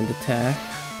used Sand Attack.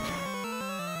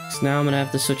 So now I'm gonna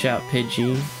have to switch out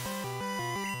Pidgey.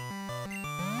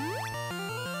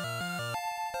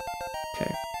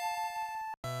 Okay.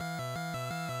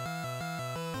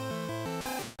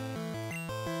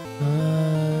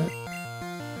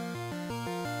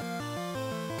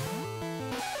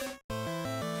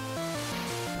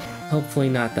 Hopefully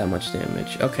not that much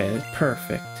damage. Okay,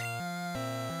 perfect.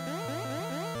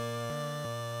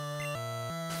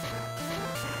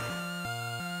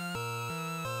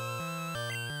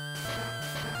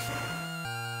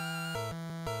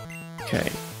 Okay.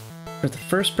 For the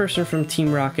first person from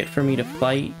Team Rocket for me to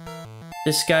fight,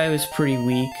 this guy was pretty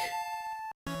weak.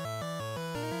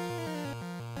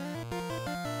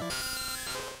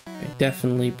 Okay,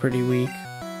 definitely pretty weak.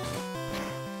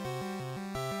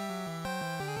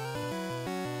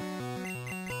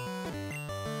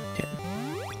 Okay.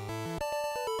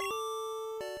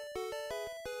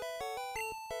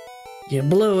 You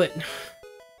blew it.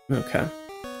 Okay.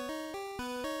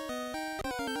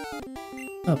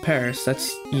 Oh, Paris,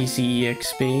 that's easy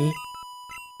EXP.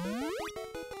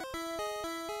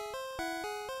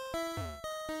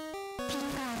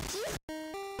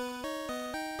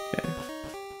 Okay.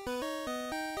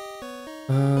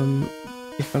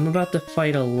 If I'm about to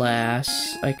fight a Lass,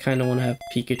 I kind of want to have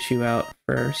Pikachu out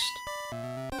first.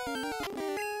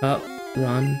 Up,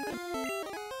 run.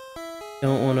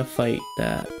 Don't want to fight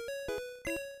that.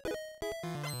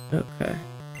 Okay.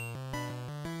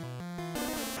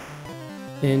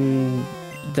 And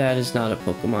that is not a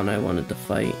Pokemon I wanted to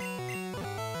fight.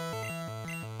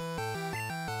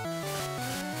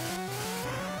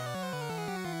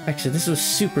 Actually, this was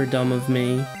super dumb of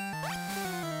me.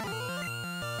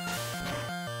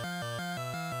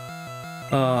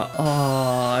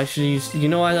 I should have used... You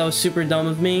know why that was super dumb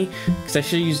of me? Because I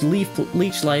should have used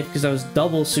Leech Life because I was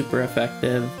double super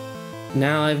effective.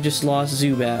 Now I've just lost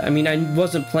Zubat. I mean, I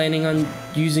wasn't planning on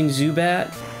using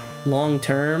Zubat long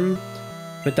term,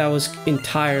 but that was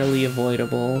entirely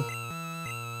avoidable.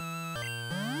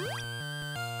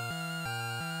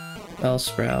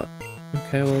 Bellsprout.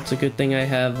 Okay, well, it's a good thing I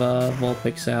have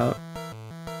Vulpix out.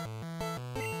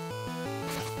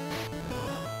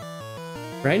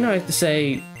 Right now, I have to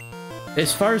say,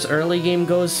 as far as early game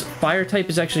goes, Fire type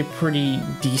is actually pretty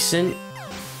decent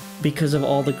because of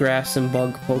all the grass and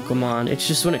bug Pokemon. It's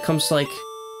just when it comes to, like,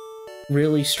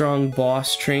 really strong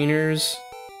boss trainers,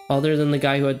 other than the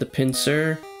guy who had the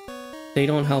pincer, they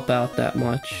don't help out that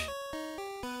much.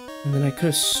 And then I could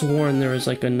have sworn there was,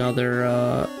 like, another,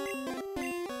 now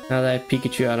that I have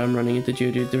Pikachu out, I'm running into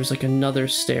Geodude. There was, like, another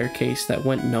staircase that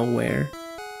went nowhere.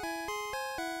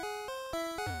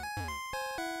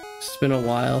 It's been a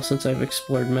while since I've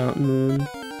explored Mount Moon.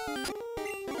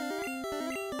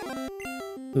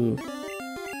 Ooh.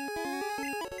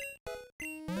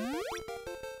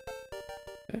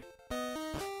 Okay.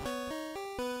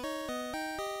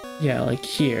 Yeah, like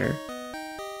here.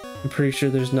 I'm pretty sure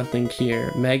there's nothing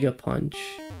here. Mega Punch.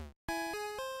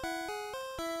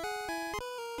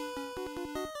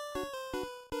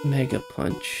 Mega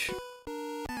Punch.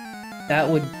 That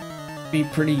would be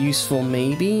pretty useful,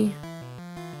 maybe?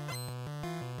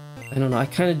 I don't know, I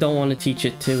kind of don't want to teach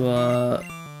it to,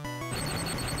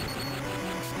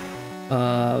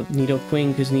 Nidoqueen,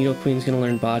 because Nidoqueen's gonna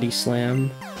learn Body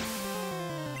Slam.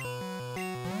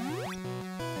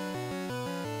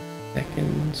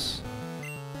 Seconds.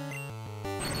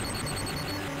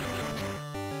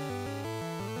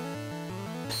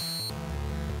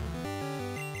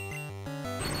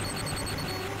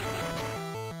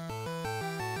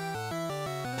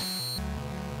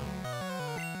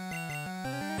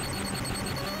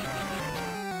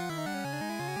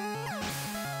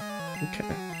 Okay.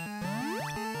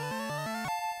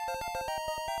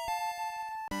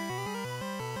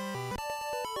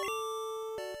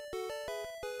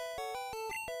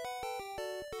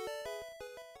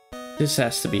 This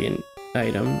has to be an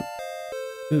item.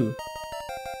 Ooh.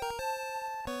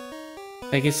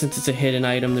 I guess since it's a hidden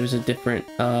item, there's a different,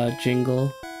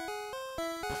 jingle.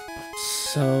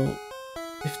 So,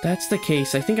 if that's the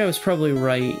case, I think I was probably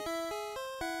right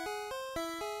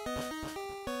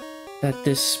that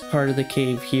this part of the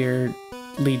cave here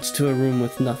leads to a room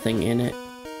with nothing in it,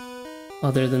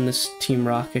 other than this Team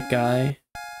Rocket guy.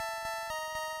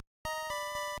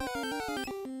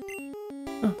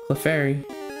 Oh, Clefairy.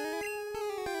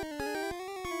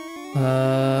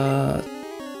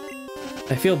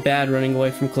 I feel bad running away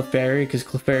from Clefairy, because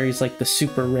Clefairy is like the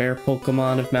super rare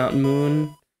Pokemon of Mountain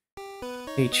Moon.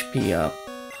 HP up.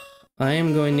 I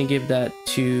am going to give that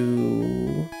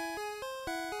to...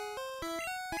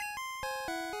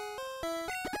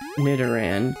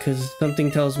 Nidoran, because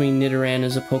something tells me Nidoran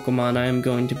is a Pokemon I am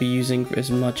going to be using as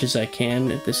much as I can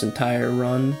this entire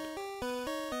run.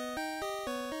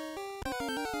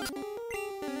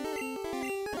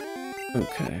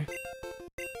 Okay.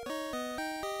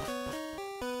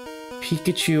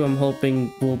 Pikachu, I'm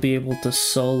hoping will be able to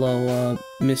solo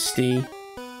Misty.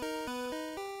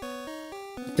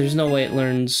 There's no way it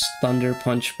learns Thunder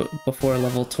Punch before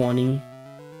level 20.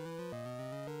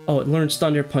 Oh, it learns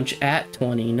Thunder Punch at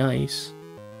 20. Nice.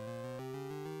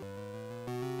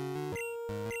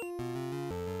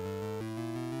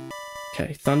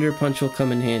 Okay, Thunder Punch will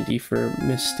come in handy for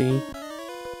Misty.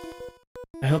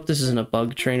 I hope this isn't a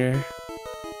bug trainer.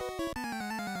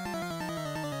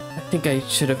 I think I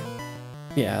should have...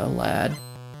 Yeah, a lad.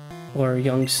 Or a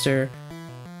youngster.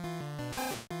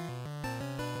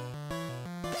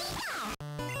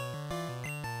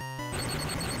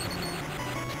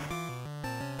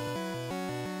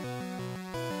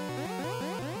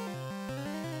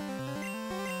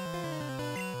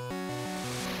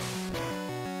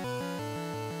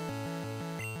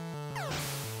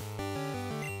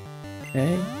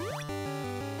 Okay.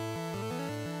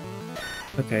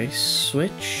 Okay,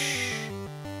 switch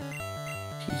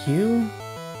to you.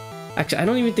 Actually, I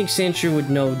don't even think Sandshrew would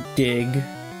know Dig. A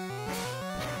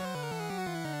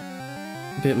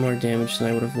bit more damage than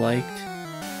I would have liked.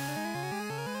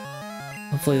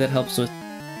 Hopefully that helps with...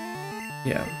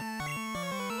 Yeah.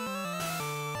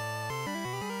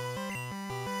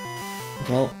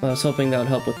 Well, I was hoping that would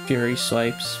help with Fury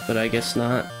Swipes, but I guess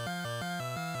not.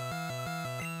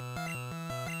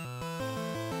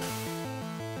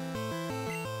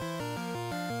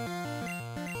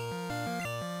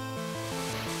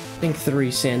 I think 3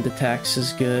 sand attacks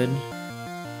is good.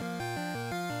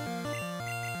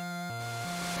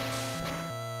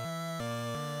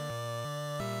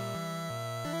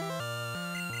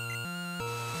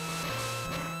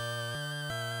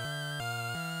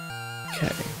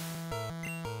 Okay.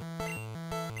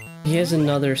 He has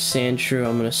another Sandshrew,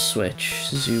 I'm gonna switch.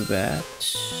 Zubat.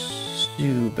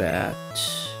 Zubat.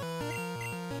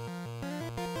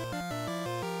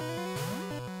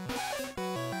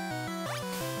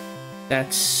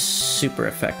 That's super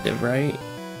effective, right?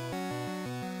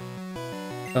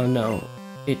 Oh no.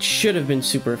 It should have been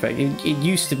super effective. It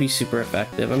used to be super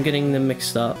effective. I'm getting them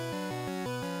mixed up.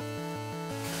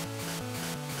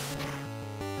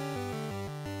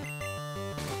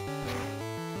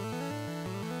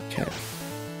 Okay.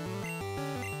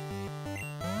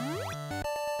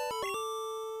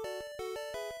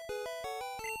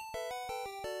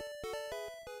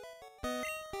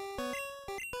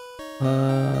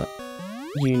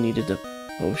 You needed a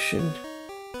potion.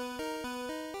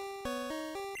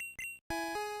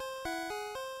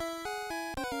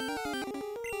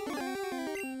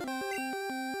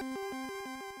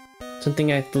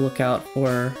 Something I have to look out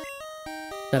for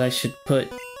that I should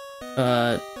put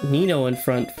Nino in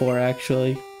front for,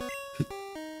 actually,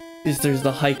 is there's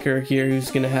the hiker here who's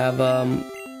gonna have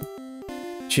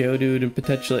Geodude and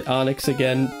potentially Onix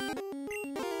again.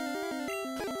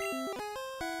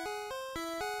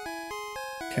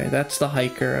 Okay, that's the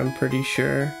hiker, I'm pretty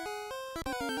sure.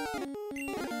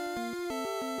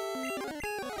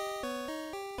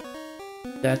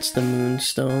 That's the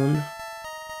Moonstone.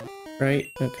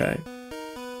 Right? Okay.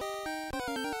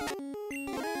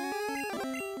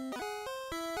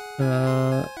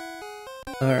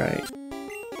 Alright.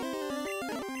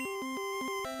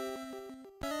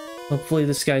 Hopefully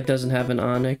this guy doesn't have an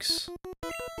Onix.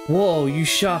 Whoa, you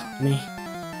shocked me.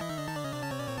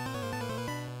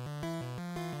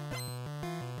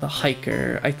 The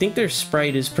hiker. I think their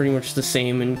sprite is pretty much the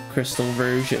same in Crystal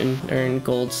version, or in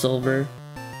Gold Silver.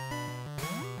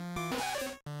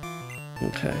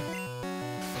 Okay.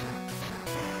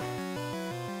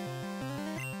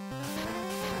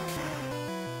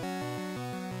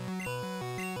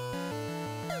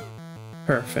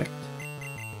 Perfect.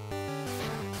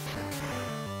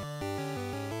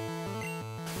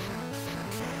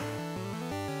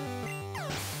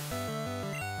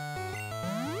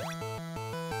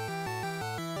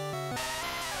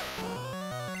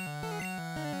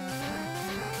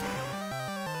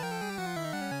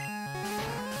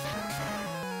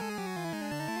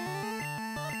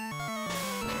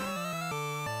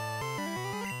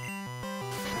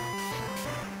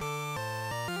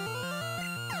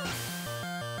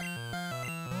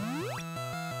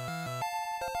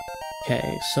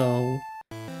 Okay, so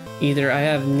either I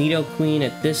have Nidoqueen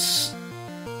at this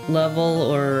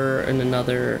level or in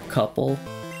another couple.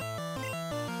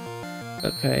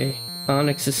 Okay,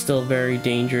 Onix is still very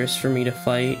dangerous for me to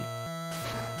fight.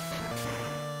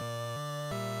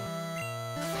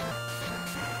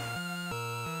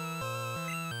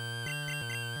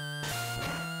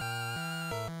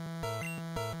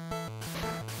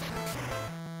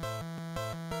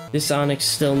 This Onyx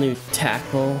still knew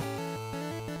Tackle.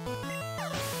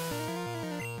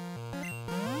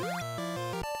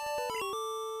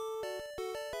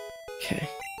 Okay.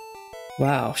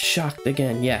 Wow, shocked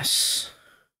again, yes.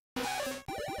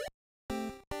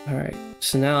 Alright,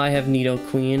 so now I have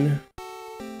Nidoqueen.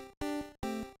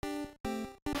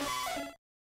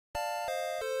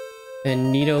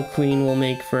 And Nidoqueen will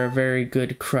make for a very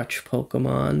good crutch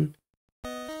Pokemon.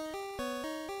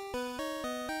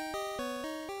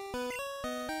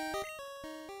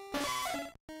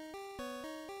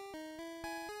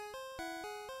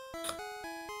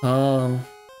 Oh.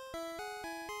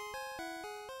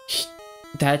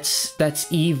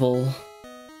 That's evil.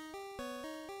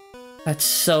 That's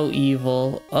so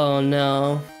evil. Oh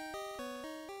no.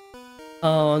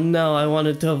 Oh no, I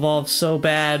wanted to evolve so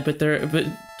bad, but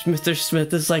Mr.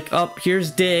 Smith is like, oh, here's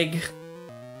Dig.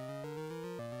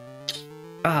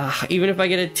 Ah, even if I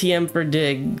get a TM for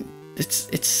Dig,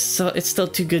 it's still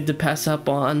too good to pass up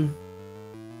on.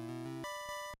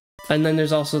 And then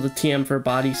there's also the TM for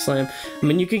Body Slam. I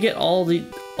mean, you could get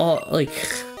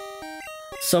like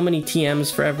so many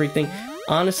TMs for everything.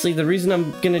 Honestly, the reason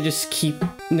I'm gonna just keep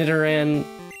Nidoran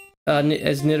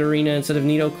as Nidorina instead of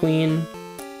Nidoqueen,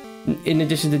 in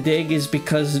addition to Dig, is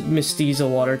because Misty's a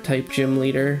Water-type gym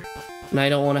leader, and I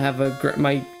don't want to have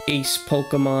my ace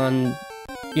Pokemon,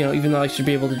 you know, even though I should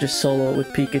be able to just solo it with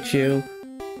Pikachu.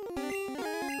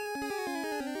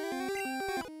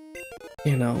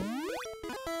 You know,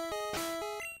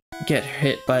 get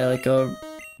hit by like a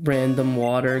random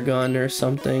water gun or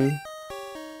something.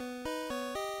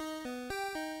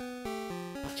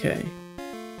 Okay.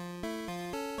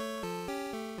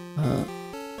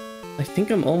 I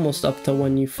think I'm almost up to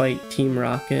when you fight Team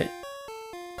Rocket.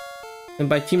 And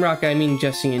by Team Rocket, I mean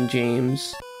Jesse and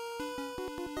James.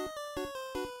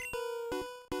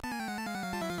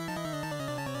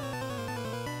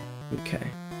 Okay.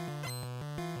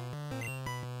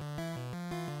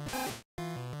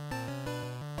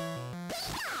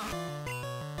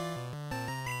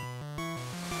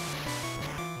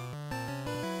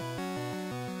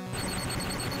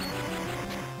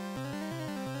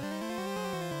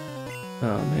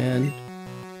 Oh man.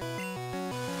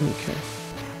 Okay.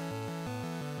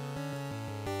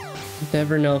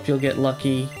 Never know if you'll get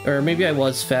lucky. Or maybe I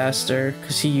was faster,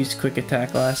 because he used Quick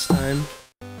Attack last time.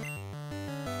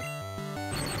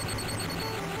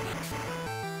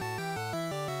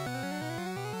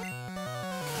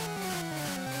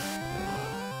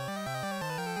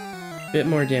 Bit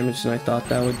more damage than I thought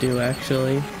that would do,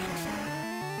 actually.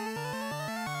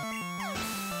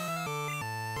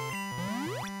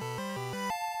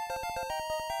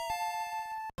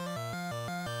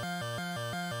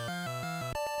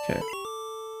 Okay.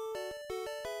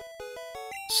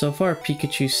 So far,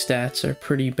 Pikachu's stats are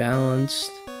pretty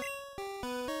balanced.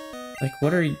 Like,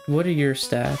 what are your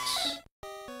stats?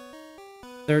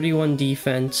 31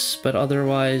 defense, but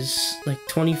otherwise, like,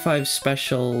 25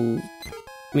 special.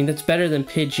 I mean, that's better than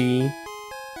Pidgey.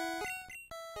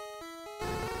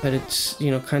 But it's,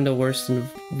 you know, kind of worse than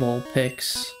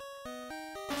Vulpix.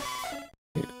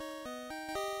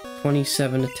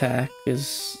 27 attack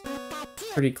is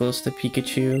pretty close to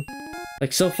Pikachu.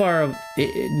 Like, so far,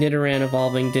 Nidoran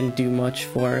evolving didn't do much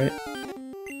for it.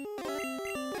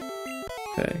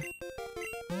 Okay.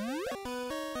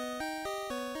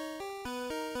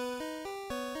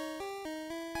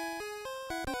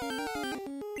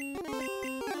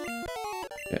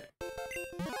 Okay.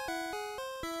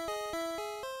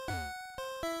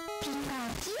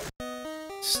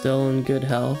 Still in good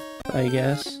health, I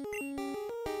guess.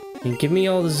 And give me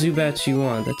all the Zubats you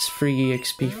want. That's free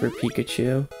XP for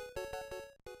Pikachu.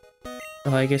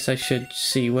 Oh, I guess I should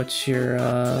see what's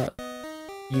your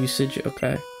usage.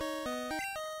 Okay.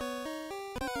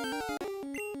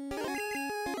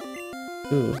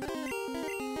 Ooh.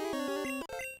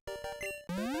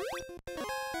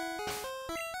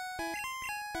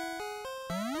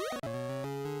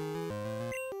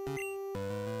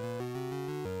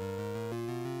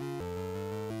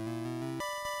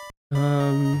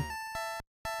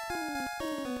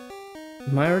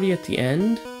 Am I already at the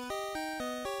end?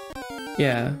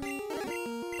 Yeah.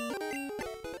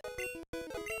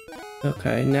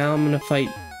 Okay, now I'm gonna fight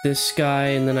this guy,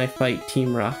 and then I fight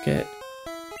Team Rocket.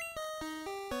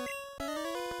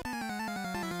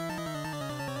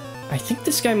 I think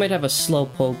this guy might have a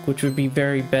Slowpoke, which would be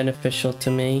very beneficial to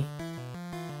me.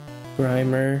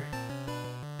 Grimer.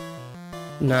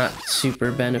 Not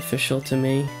super beneficial to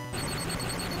me.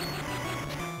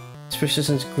 Especially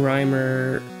since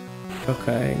Grimer...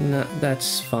 Okay,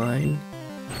 that's fine.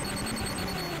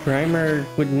 Grimer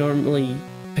would normally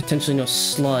potentially know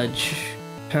Sludge,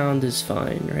 pound is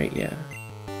fine, right? Yeah.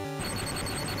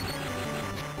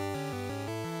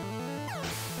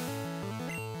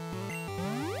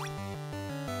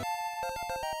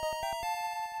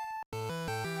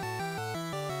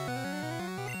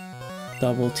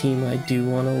 Double team I do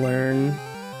want to learn.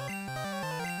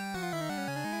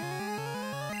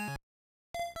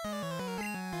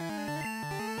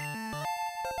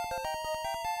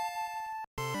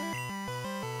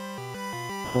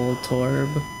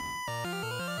 Voltorb.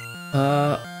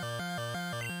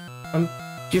 I'm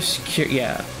just curious.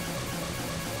 Yeah.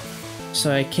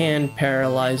 So I can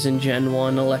paralyze in Gen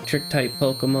 1 electric type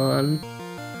Pokemon.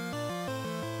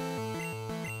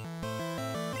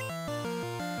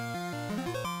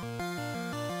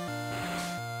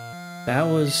 That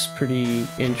was pretty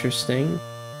interesting.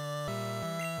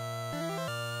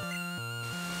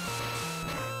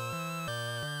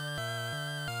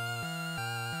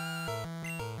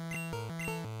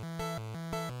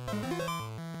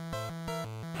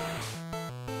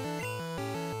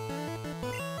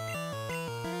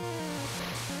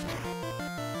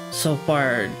 So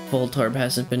far, Voltorb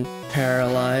hasn't been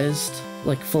paralyzed,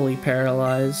 like fully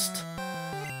paralyzed.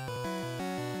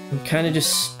 I'm kind of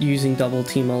just using Double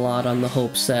Team a lot on the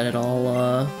hopes that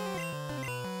it'll,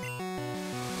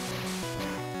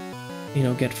 you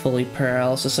know, get fully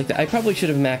paralysis like that. I probably should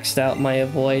have maxed out my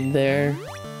Avoid there.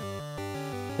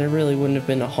 There really wouldn't have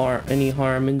been any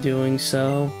harm in doing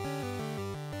so.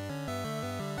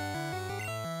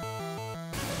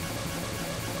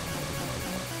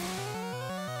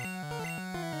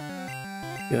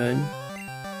 Good.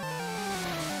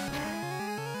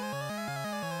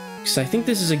 Because I think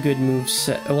this is a good move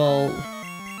set. Well,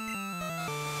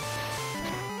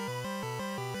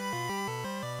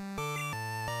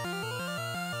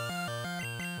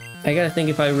 I gotta think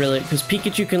if I really, because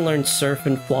Pikachu can learn Surf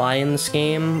and Fly in this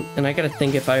game, and I gotta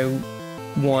think if I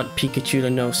want Pikachu to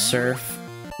know Surf,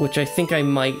 which I think I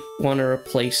might want to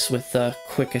replace with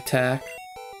Quick Attack.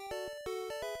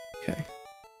 Okay.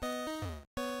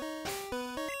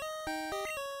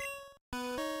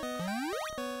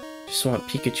 Just want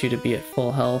Pikachu to be at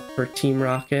full health for Team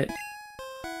Rocket.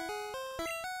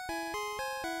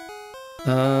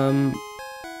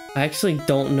 I actually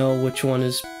don't know which one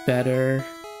is better.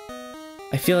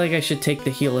 I feel like I should take the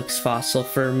Helix Fossil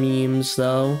for memes,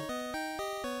 though.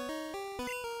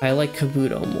 I like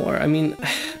Kabuto more. I mean,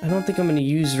 I don't think I'm gonna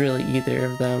use really either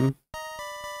of them.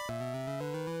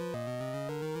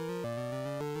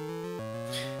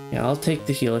 Yeah, I'll take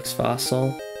the Helix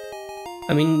Fossil.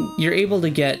 I mean, you're able to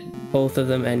get both of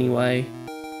them anyway.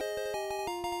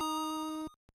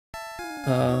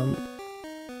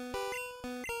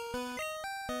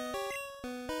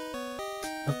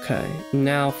 Okay,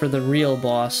 now for the real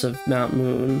boss of Mount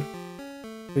Moon,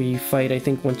 where you fight, I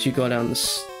think, once you go down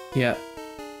this... Yeah.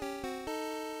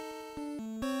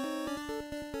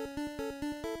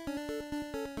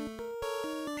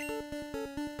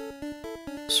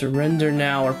 Surrender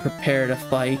now or prepare to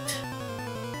fight.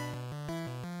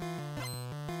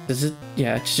 Does it?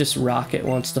 Yeah, it's just Rocket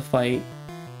wants to fight.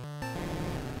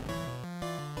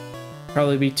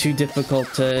 Probably be too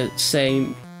difficult to say,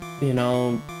 you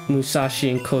know,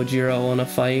 Musashi and Kojiro want to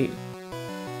fight.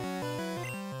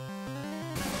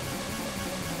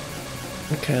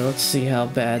 Okay, let's see how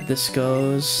bad this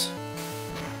goes.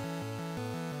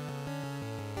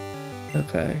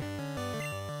 Okay.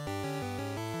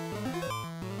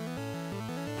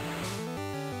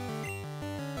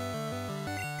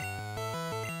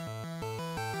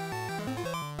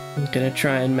 I'm gonna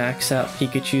try and max out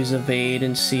Pikachu's Evade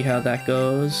and see how that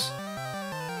goes.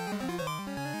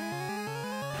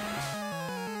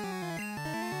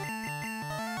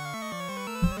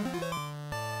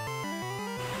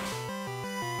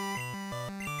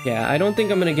 Yeah, I don't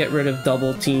think I'm gonna get rid of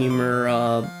Double Team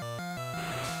or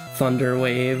Thunder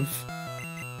Wave.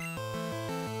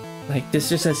 Like, this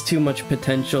just has too much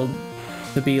potential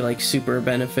to be like super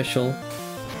beneficial.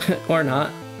 Or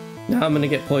not. Now I'm gonna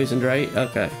get poisoned, right?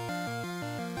 Okay.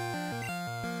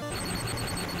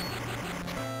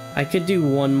 I could do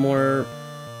one more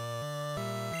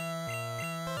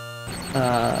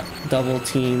Double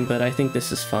Team, but I think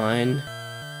this is fine.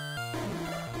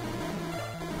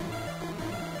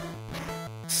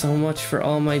 So much for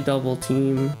all my Double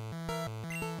Team.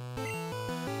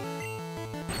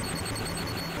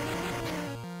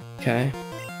 Okay.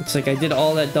 It's like I did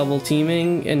all that double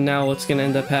teaming, and now what's gonna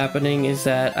end up happening is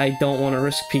that I don't want to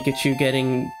risk Pikachu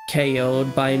getting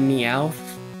KO'd by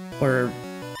Meowth or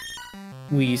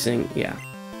Wheezing. Yeah.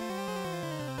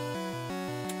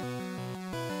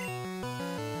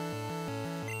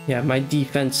 Yeah, my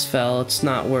defense fell. It's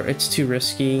not worth. It's too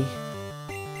risky.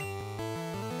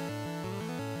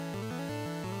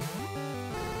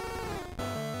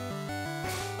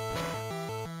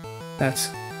 That's...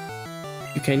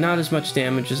 okay, not as much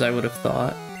damage as I would have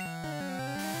thought.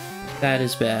 That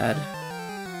is bad.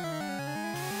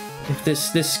 If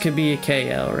this could be a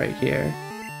KO right here.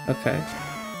 Okay.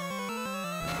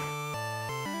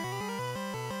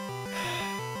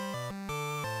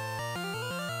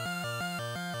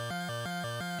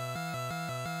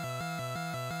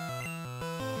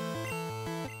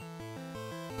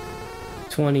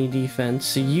 .20 defense.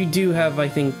 So you do have, I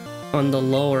think, on the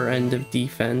lower end of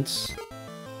defense.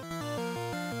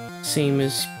 Same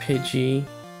as Pidgey.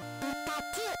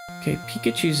 Okay,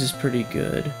 Pikachu's is pretty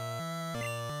good.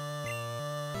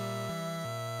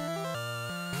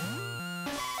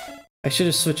 I should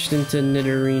have switched into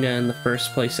Nidorina in the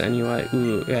first place anyway.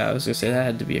 Ooh, yeah, I was gonna say that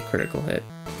had to be a critical hit.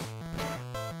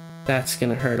 That's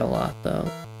gonna hurt a lot,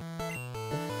 though.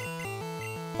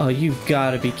 Oh, you've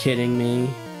gotta be kidding me.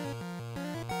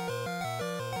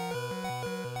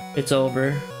 It's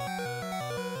over.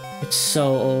 It's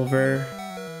so over.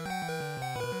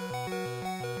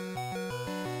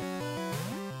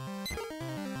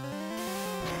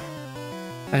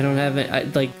 I don't have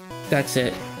it. Like, that's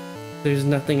it. There's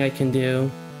nothing I can do.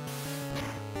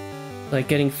 Like,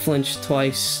 getting flinched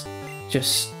twice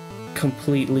just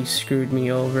completely screwed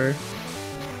me over.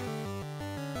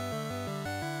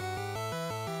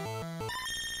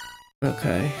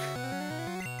 Okay.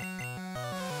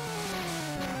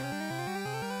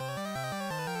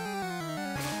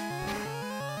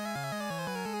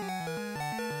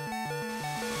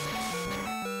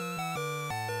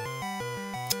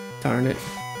 Darn it.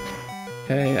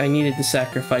 Okay, I needed to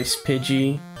sacrifice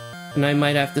Pidgey, and I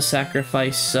might have to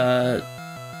sacrifice,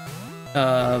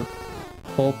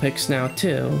 Vulpix now,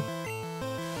 too.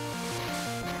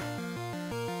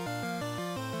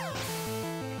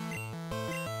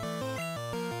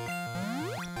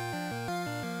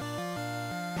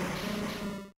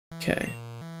 Okay.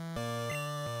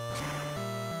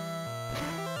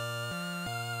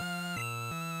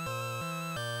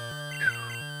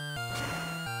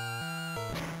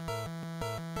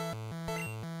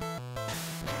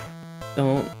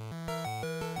 Don't.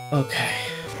 Okay.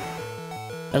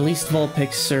 At least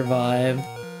Vulpix survived.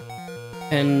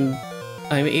 And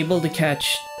I'm able to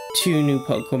catch 2 new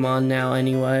Pokemon now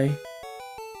anyway.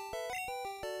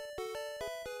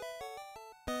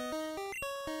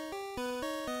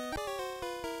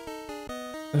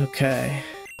 Okay.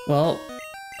 Well.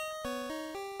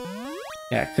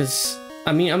 Yeah, because,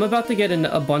 I mean, I'm about to get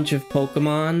a bunch of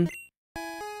Pokemon.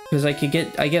 Because I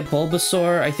get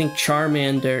Bulbasaur, I think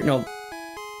Charmander, no.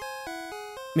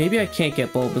 Maybe I can't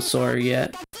get Bulbasaur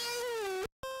yet.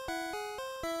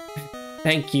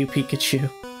 Thank you, Pikachu.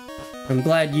 I'm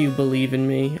glad you believe in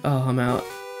me. Oh, I'm out.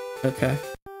 Okay.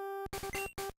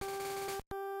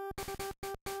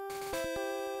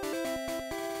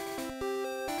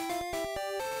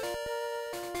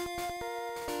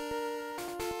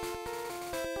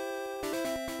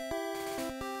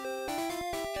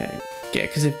 Okay. Yeah,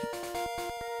 because if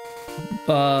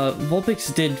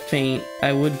Vulpix did faint,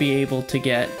 I would be able to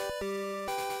get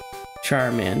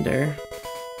Charmander.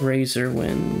 Razor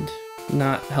Wind.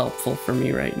 Not helpful for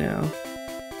me right now.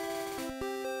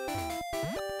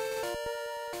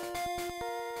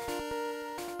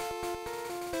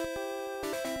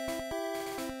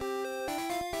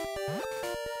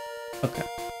 Okay.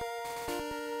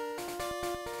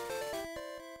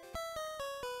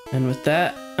 And with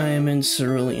that, I am in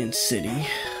Cerulean City.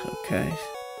 Okay.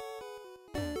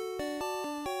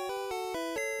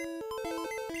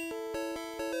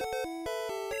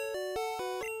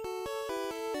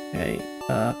 Okay,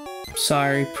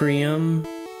 sorry, Priam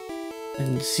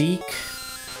and Zeke.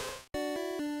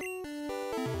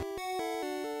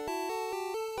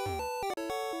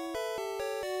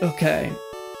 Okay.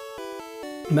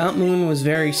 Mount Moon was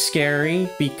very scary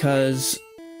because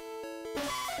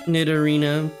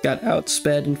Nidorina got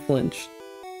outsped and flinched.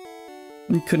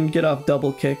 And couldn't get off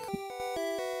double kick.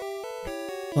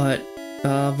 But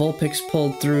Vulpix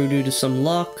pulled through due to some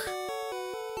luck.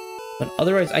 But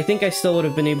otherwise, I think I still would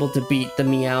have been able to beat the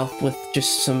Meowth with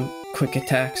just some quick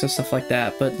attacks and stuff like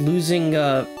that. But losing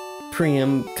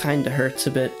Priam kinda hurts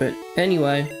a bit. But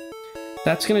anyway,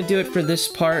 that's gonna do it for this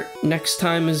part. Next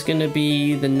time is gonna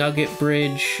be the Nugget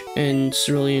Bridge in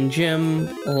Cerulean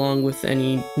Gym, along with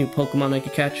any new Pokemon I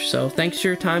could catch. So thanks for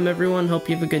your time, everyone. Hope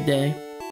you have a good day.